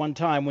Darvish one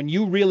time when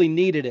you really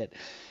needed it.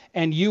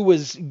 And you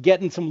was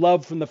getting some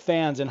love from the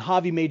fans, and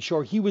Javi made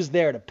sure he was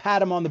there to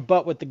pat him on the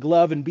butt with the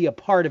glove and be a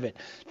part of it.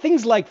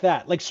 Things like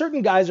that. Like,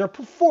 certain guys are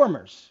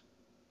performers,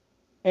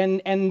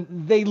 and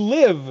they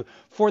live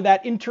for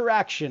that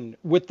interaction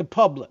with the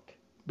public,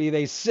 be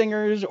they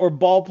singers or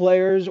ball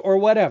players or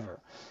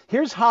whatever.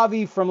 Here's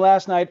Javi from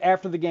last night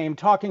after the game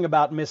talking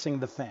about missing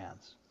the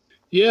fans.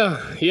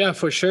 Yeah,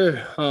 for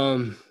sure.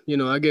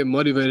 I get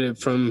motivated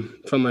from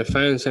my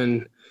fans,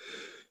 and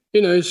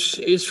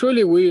it's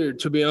really weird,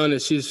 to be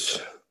honest.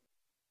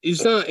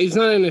 It's not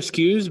an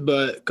excuse,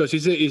 but because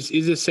it's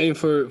the same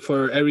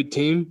for every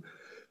team.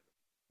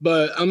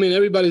 But I mean,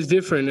 everybody's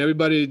different.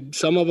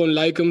 Some of them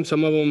like them,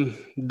 some of them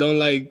don't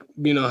like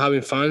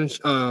having fans.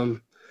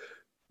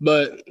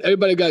 But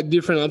everybody got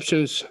different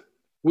options.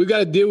 We got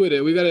to deal with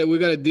it. We got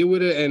to deal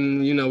with it,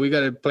 and we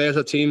got to play as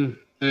a team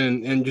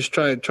and just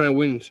try and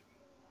win.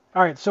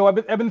 All right, so I've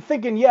been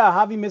thinking,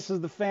 Javi misses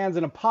the fans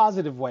in a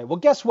positive way. Well,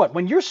 guess what?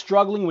 When you're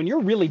struggling, when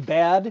you're really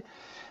bad,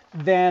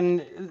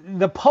 then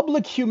the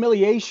public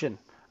humiliation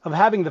of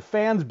having the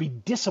fans be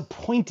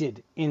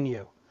disappointed in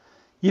you.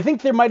 You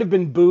think there might have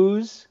been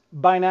boos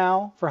by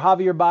now for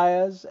Javier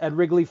Baez at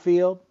Wrigley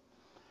Field?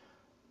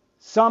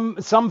 Some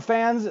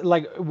fans,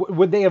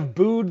 would they have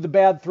booed the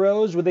bad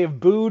throws? Would they have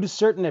booed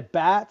certain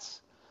at-bats?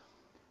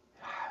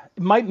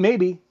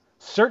 Maybe.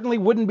 Certainly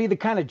wouldn't be the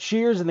kind of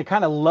cheers and the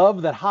kind of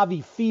love that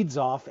Javi feeds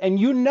off. And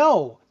you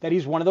know that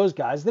he's one of those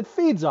guys that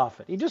feeds off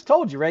it. He just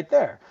told you right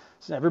there.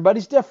 So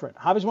everybody's different.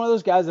 Javi's one of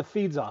those guys that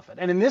feeds off it.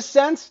 And in this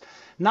sense,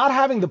 not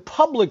having the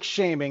public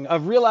shaming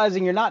of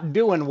realizing you're not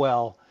doing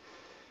well,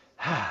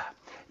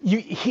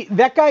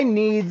 that guy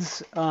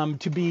needs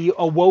to be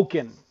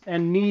awoken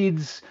and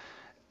needs...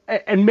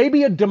 And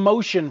maybe a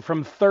demotion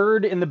from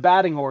third in the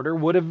batting order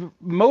would have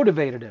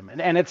motivated him.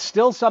 And it's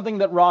still something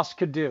that Ross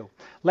could do.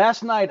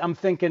 Last night, I'm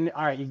thinking,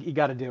 all right, you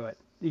got to do it.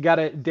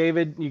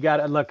 David,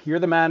 look, you're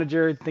the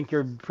manager. I think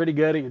you're pretty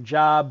good at your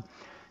job.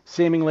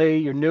 Seemingly,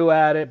 you're new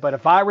at it. But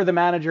if I were the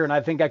manager and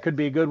I think I could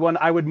be a good one,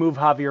 I would move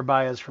Javier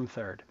Baez from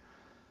third.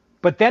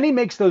 But then he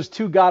makes those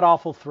two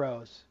god-awful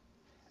throws.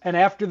 And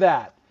after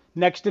that,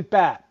 next at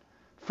bat,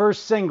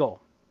 first single,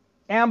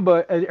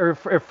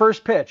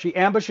 first pitch, he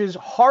ambushes,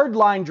 hard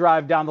line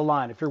drive down the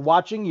line. If you're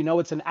watching, you know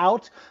it's an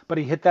out, but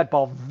he hit that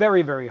ball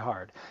very, very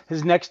hard.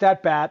 His next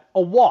at bat, a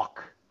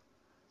walk.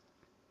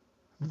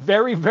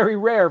 Very, very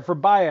rare for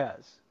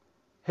Baez.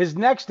 His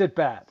next at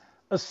bat,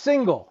 a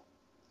single.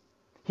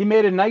 He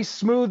made a nice,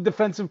 smooth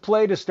defensive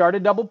play to start a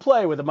double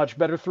play with a much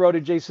better throw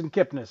to Jason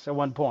Kipnis at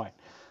one point.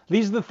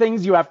 These are the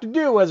things you have to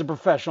do as a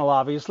professional,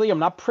 obviously. I'm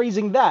not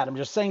praising that. I'm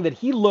just saying that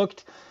he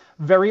looked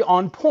very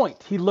on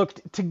point. He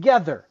looked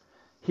together.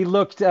 He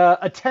looked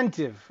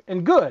attentive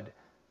and good.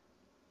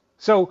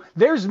 So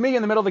there's me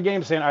in the middle of the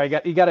game saying, all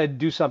right, you got to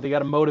do something. You got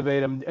to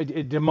motivate him,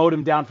 demote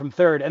him down from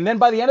third. And then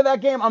by the end of that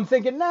game, I'm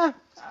thinking, I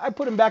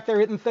put him back there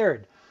hitting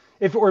third.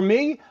 If it were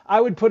me, I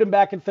would put him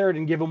back in third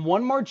and give him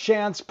one more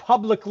chance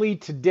publicly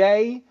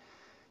today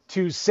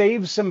to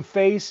save some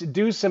face,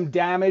 do some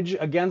damage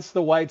against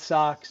the White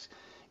Sox.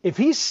 If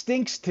he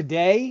stinks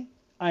today,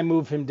 I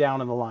move him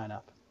down in the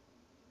lineup.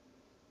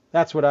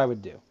 That's what I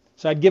would do.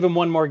 So I'd give him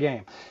one more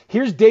game.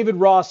 Here's David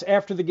Ross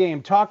after the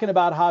game talking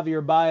about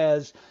Javier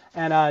Baez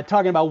and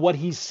talking about what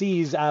he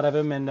sees out of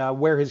him and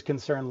where his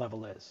concern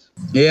level is.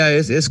 Yeah,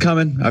 it's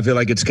coming. I feel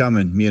like it's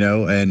coming,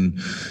 and,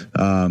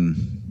 I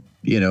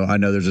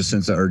know there's a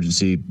sense of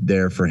urgency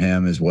there for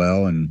him as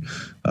well. And,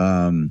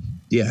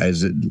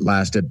 his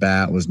last at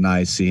bat was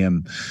nice. See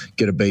him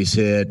get a base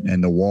hit,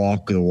 and the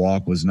walk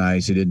was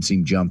nice. It didn't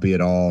seem jumpy at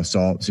all. It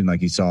seemed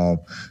like he saw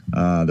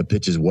the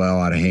pitches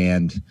well out of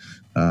hand.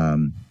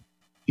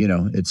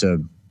 He's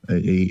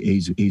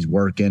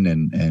working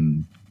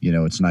and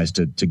it's nice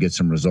to get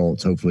some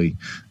results. Hopefully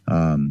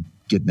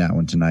getting that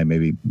one tonight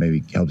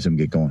maybe helps him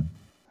get going.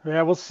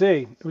 Yeah, we'll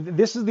see.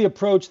 This is the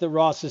approach that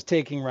Ross is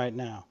taking right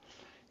now.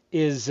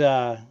 He's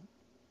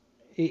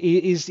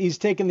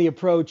taking the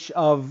approach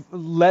of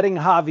letting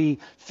Javi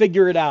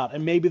figure it out,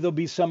 and maybe there'll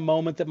be some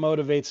moment that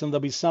motivates him. There'll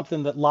be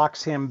something that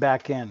locks him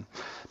back in,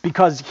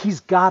 because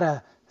he's got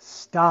to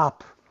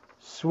stop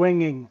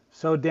swinging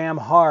so damn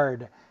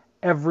hard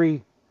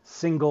every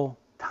single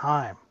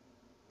time.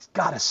 He's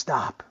got to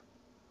stop.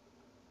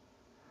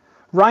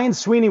 Ryan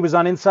Sweeney was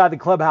on Inside the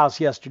Clubhouse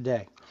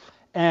yesterday,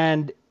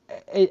 and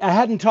I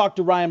hadn't talked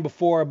to Ryan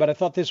before, but I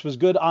thought this was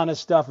good,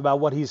 honest stuff about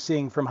what he's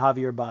seeing from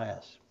Javier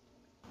Baez.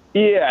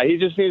 Yeah, he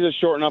just needs to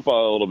shorten up a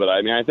little bit.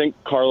 I mean, I think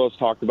Carlos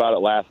talked about it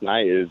last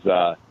night is,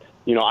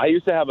 I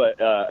used to have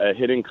a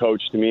hitting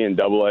coach to me in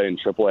AA and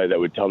AAA that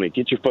would tell me,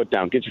 get your foot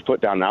down, get your foot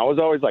down. And I was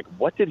always like,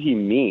 what did he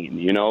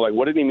mean?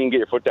 What did he mean, get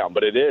your foot down?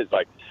 But it is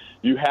like,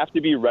 you have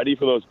to be ready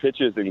for those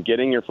pitches, and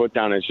getting your foot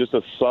down is just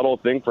a subtle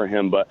thing for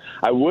him. But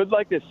I would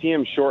like to see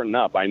him shorten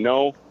up. I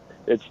know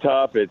it's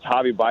tough. It's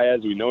Javi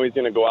Baez. We know he's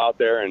going to go out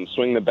there and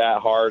swing the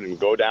bat hard and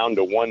go down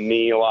to one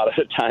knee a lot of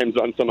the times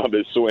on some of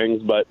his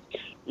swings. But,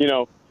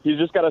 he's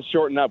just got to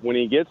shorten up. When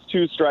he gets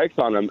 2 strikes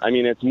on him, I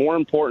mean, it's more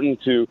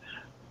important to,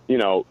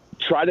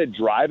 try to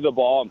drive the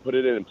ball and put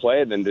it in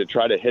play than to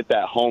try to hit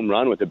that home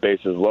run with the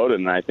bases loaded.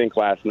 And I think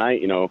last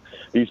night,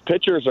 these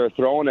pitchers are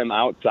throwing him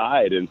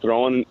outside and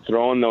throwing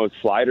those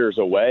sliders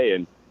away,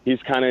 and he's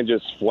kind of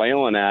just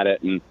flailing at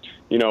it. And,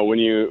 when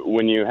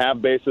you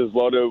have bases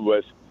loaded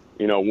with,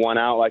 1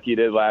 out like he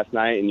did last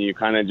night, and you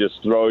kind of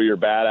just throw your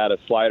bat at a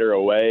slider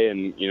away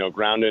and,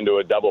 ground into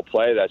a double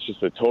play, that's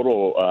just a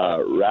total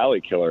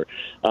rally killer.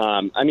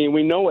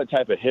 We know what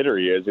type of hitter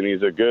he is, and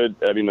he's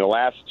the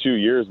last 2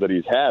 years that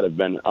he's had have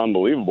been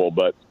unbelievable.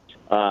 But,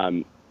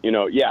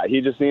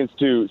 he just needs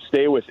to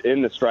stay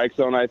within the strike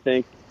zone, I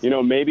think.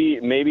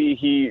 Maybe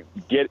he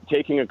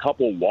taking a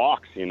couple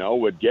walks,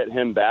 would get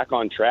him back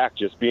on track,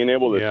 just being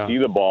able to see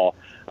the ball.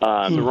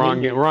 The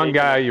wrong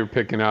guy you're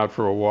picking out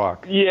for a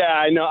walk. Yeah,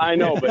 I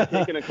know, but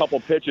taking a couple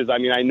pitches. I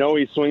mean, I know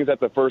he swings at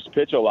the first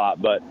pitch a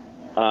lot, but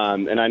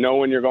and I know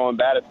when you're going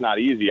bad, it's not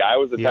easy. I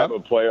was the type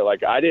of player,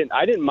 like I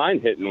didn't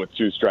mind hitting with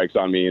 2 strikes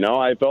on me.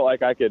 I felt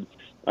like I could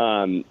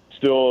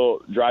still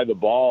drive the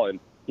ball, and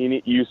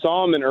you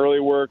saw him in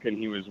early work, and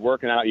he was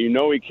working out. He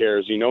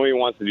cares. He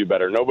wants to do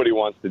better. Nobody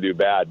wants to do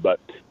bad, but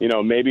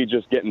maybe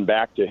just getting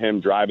back to him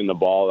driving the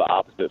ball the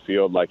opposite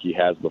field like he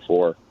has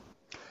before.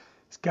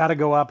 He's got to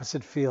go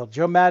opposite field.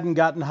 Joe Maddon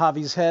got in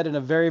Javi's head in a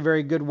very,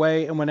 very good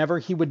way, and whenever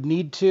he would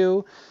need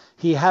to,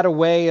 he had a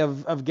way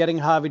of getting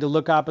Javi to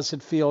look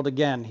opposite field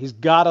again. He's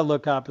got to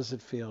look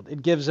opposite field.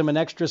 It gives him an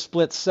extra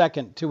split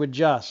second to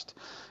adjust.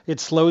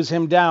 It slows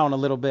him down a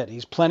little bit.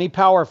 He's plenty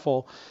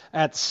powerful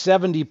at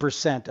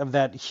 70% of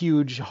that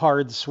huge,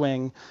 hard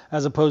swing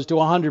as opposed to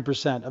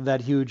 100% of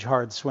that huge,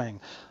 hard swing.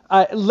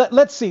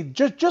 Let's see.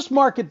 Just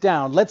mark it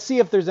down. Let's see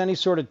if there's any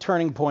sort of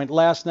turning point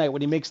last night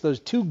when he makes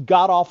those 2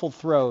 god-awful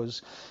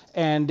throws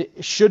and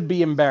should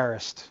be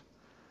embarrassed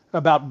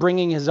about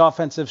bringing his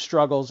offensive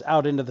struggles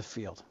out into the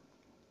field.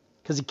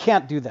 Because he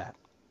can't do that.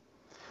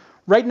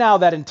 Right now,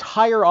 that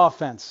entire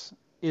offense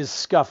is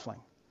scuffling.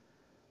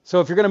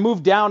 So if you're going to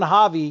move down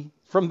Javi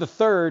from the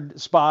 3rd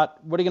spot,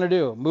 what are you going to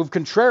do? Move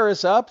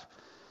Contreras up?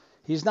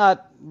 He's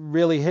not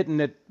really hitting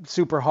it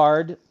super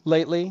hard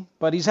lately,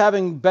 but he's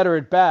having better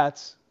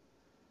at-bats.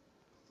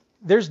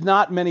 There's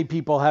not many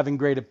people having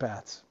great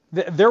at-bats.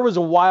 There was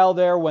a while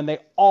there when they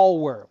all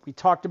were. We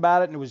talked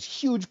about it, and it was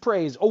huge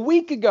praise a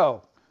week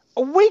ago.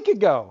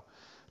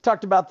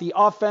 Talked about the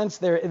offense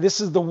there. This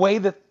is the way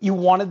that you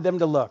wanted them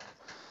to look.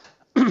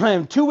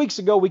 And 2 weeks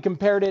ago, we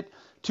compared it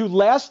to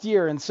last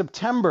year in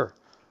September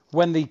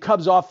when the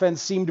Cubs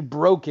offense seemed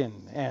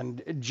broken,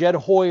 and Jed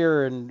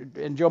Hoyer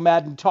and Joe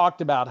Maddon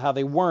talked about how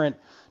they weren't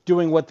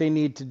doing what they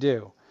need to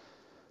do.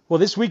 Well,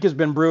 this week has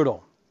been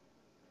brutal.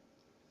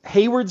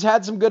 Hayward's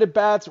had some good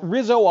at-bats.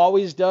 Rizzo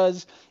always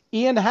does.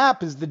 Ian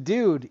Happ is the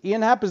dude.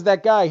 Ian Happ is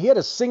that guy. He had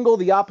a single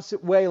the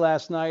opposite way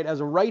last night as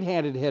a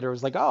right-handed hitter. It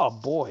was like, oh,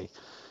 boy,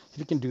 if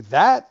you can do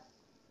that.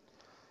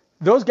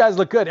 Those guys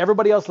look good.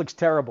 Everybody else looks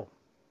terrible.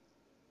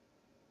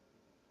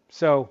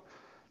 So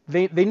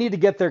they need to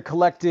get their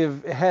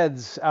collective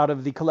heads out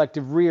of the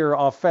collective rear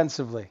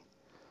offensively,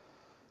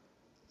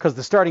 because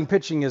the starting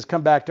pitching has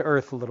come back to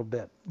earth a little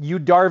bit. Yu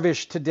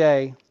Darvish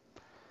today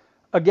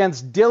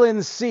against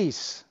Dylan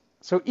Cease.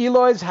 So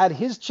Eloy's had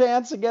his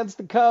chance against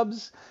the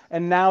Cubs,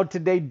 and now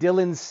today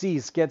Dylan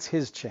Cease gets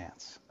his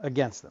chance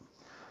against them.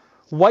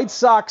 White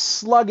Sox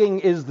slugging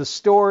is the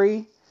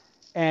story,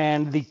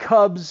 and the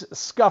Cubs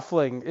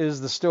scuffling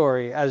is the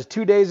story, as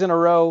 2 days in a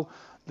row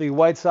the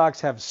White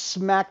Sox have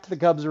smacked the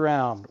Cubs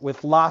around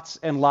with lots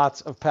and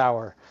lots of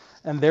power,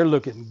 and they're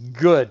looking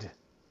good.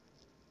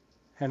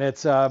 And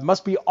it's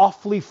must be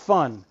awfully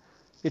fun.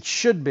 It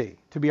should be,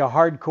 to be a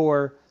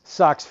hardcore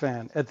Sox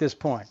fan at this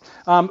point.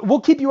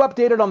 We'll keep you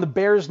updated on the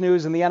Bears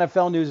news and the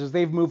NFL news as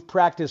they've moved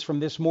practice from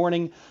this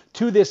morning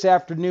to this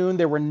afternoon.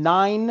 There were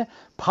 9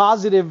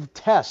 positive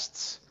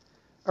tests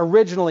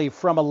originally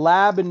from a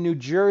lab in New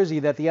Jersey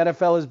that the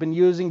NFL has been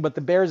using, but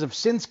the Bears have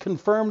since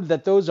confirmed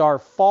that those are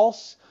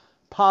false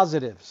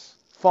positives.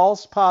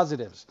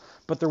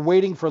 But they're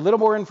waiting for a little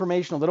more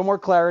information, a little more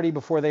clarity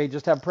before they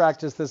just have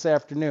practice this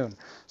afternoon.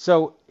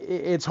 So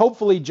it's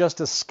hopefully just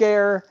a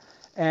scare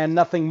and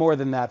nothing more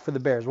than that for the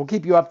Bears. We'll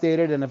keep you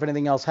updated, and if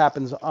anything else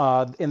happens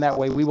in that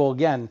way, we will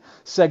again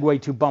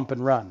segue to Bump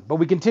and Run. But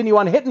we continue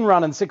on Hit and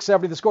Run on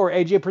 670 The Score.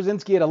 AJ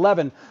Przinsky at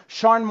 11.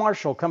 Sean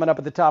Marshall coming up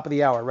at the top of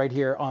the hour right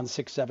here on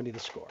 670 The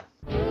Score.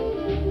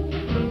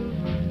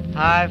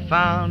 I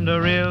found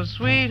a real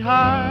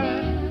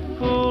sweetheart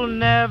who'll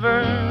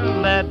never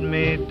let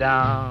me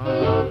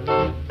down.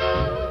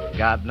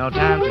 Got no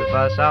time to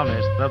fuss, I'll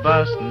miss the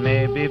bus.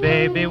 Maybe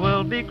baby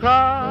will be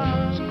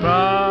cross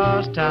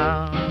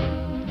town.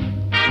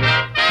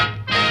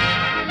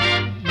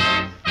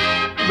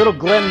 Little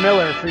Glenn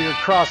Miller for your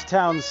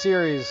Crosstown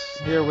series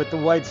here with the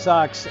White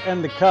Sox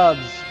and the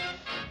Cubs.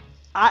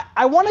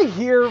 I want to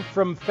hear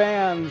from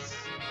fans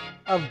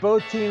of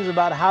both teams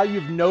about how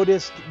you've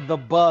noticed the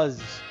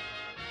buzz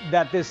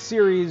that this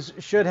series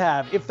should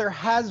have, if there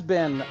has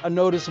been a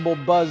noticeable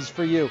buzz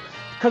for you.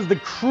 Because the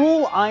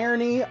cruel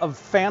irony of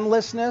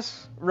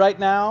fanlessness right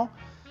now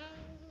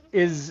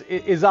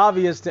is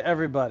obvious to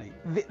everybody.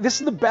 This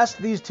is the best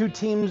these two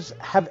teams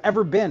have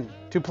ever been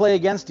to play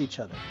against each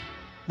other.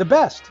 The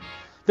best.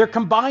 Their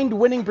combined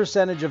winning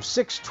percentage of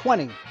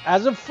 .620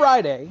 as of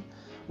Friday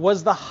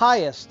was the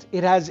highest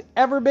it has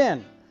ever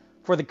been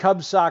for the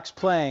Cubs Sox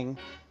playing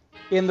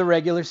in the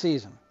regular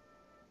season.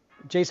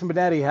 Jason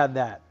Benetti had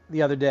that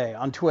the other day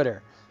on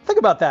Twitter. Think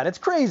about that. It's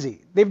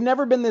crazy. They've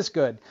never been this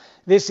good.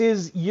 This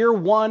is year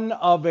one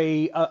of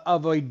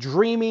a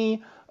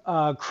dreamy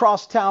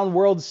Crosstown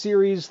World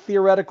Series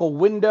theoretical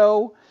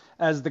window,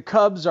 as the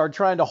Cubs are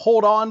trying to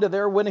hold on to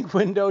their winning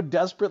window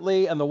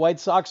desperately, and the White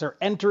Sox are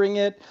entering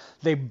it.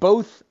 They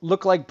both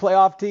look like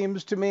playoff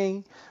teams to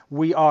me.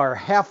 We are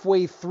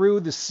halfway through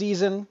the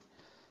season,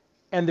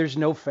 and there's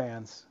no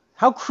fans.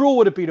 How cruel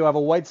would it be to have a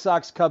White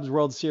Sox-Cubs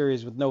World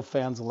Series with no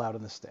fans allowed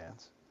in the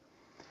stands?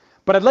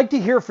 But I'd like to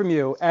hear from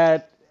you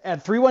at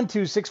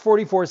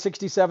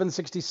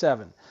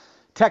 312-644-6767.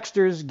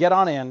 Texters, get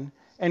on in.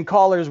 And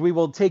callers, we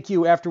will take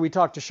you after we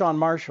talk to Sean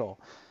Marshall.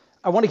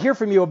 I want to hear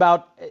from you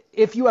about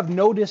if you have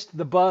noticed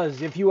the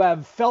buzz, if you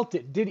have felt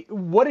it.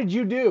 What did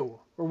you do?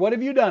 Or what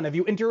have you done? Have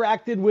you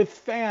interacted with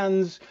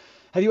fans?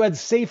 Have you had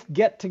safe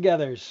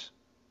get-togethers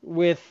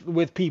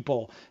with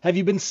people? Have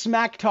you been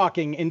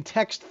smack-talking in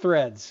text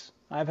threads?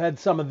 I've had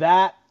some of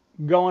that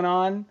going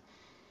on.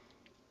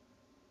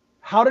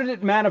 How did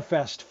it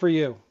manifest for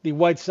you, the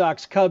White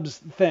Sox-Cubs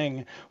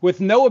thing,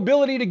 with no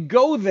ability to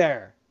go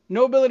there,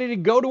 no ability to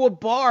go to a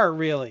bar,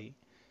 really,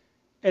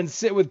 and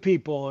sit with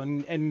people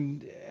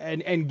and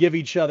give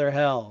each other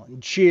hell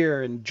and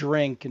cheer and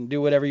drink and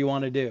do whatever you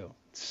want to do?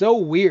 It's so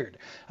weird.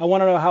 I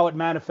want to know how it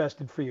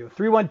manifested for you.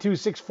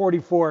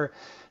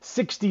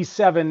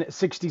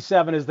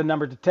 312-644-6767 is the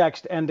number to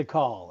text and to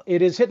call.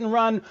 It is Hit and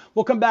Run.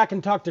 We'll come back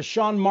and talk to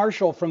Sean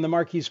Marshall from the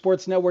Marquee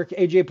Sports Network,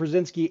 AJ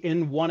Brzezinski,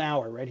 in 1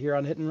 hour right here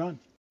on Hit and Run.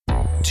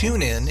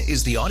 TuneIn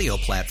is the audio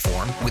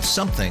platform with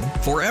something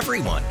for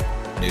everyone.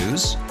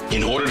 News.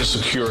 In order to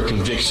secure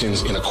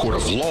convictions in a court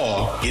of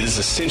law, it is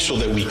essential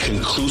that we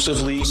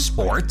conclusively.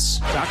 Sports.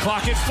 Shot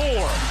clock at 4.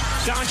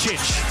 Doncic.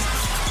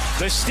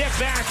 The step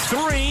back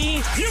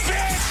 3. You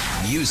bet.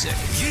 Music.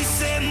 You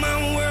set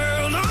my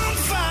world on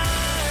fire.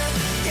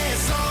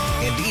 Yes,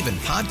 and even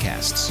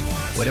podcasts.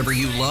 Whatever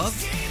you love,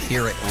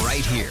 hear it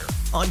right here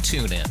on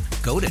TuneIn.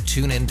 Go to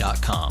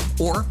TuneIn.com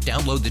or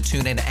download the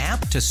TuneIn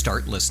app to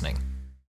start listening.